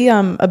 It's really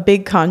a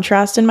big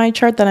contrast in my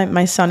chart that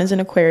my sun is in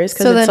Aquarius,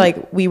 because it's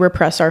like we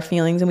repress our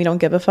feelings and we don't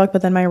give a fuck.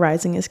 But then my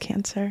rising is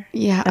Cancer.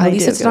 Yeah, at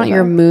least it's not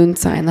your moon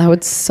sign. That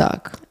would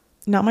suck.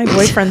 Not my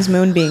boyfriend's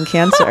moon being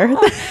Cancer.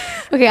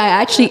 Okay, I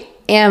actually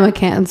am a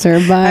Cancer,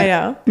 but I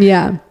know.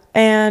 Yeah.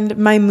 And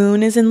my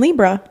moon is in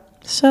Libra,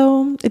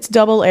 so it's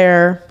double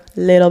air,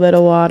 little bit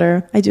of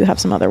water. I do have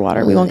some other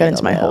water. We won't get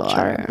into my whole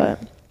chart,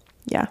 but.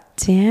 Yeah.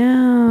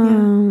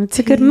 Damn. Yeah. It's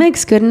a good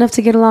mix. Good enough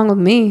to get along with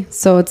me.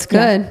 So it's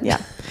good. Yeah.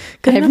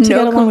 Good enough to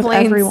get along with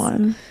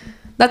everyone.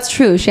 That's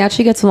true. She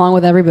actually gets along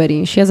with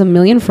everybody. She has 1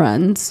 million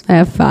friends. I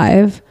have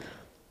 5.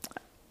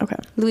 Okay.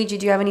 Luigi,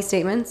 do you have any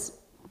statements?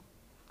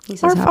 He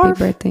says happy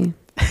birthday.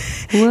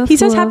 He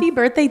says happy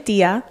birthday,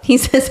 Tia. He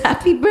says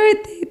happy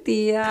birthday,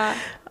 Tia.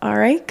 All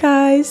right,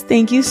 guys.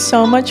 Thank you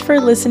so much for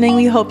listening.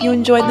 We hope you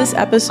enjoyed this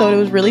episode. It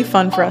was really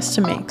fun for us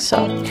to make.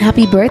 So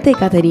happy birthday,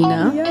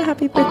 Katerina. Yeah,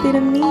 happy birthday to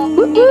me.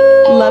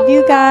 Woo-hoo. Love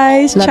you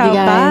guys. Love Ciao, you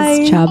guys.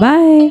 bye. Ciao,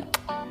 bye.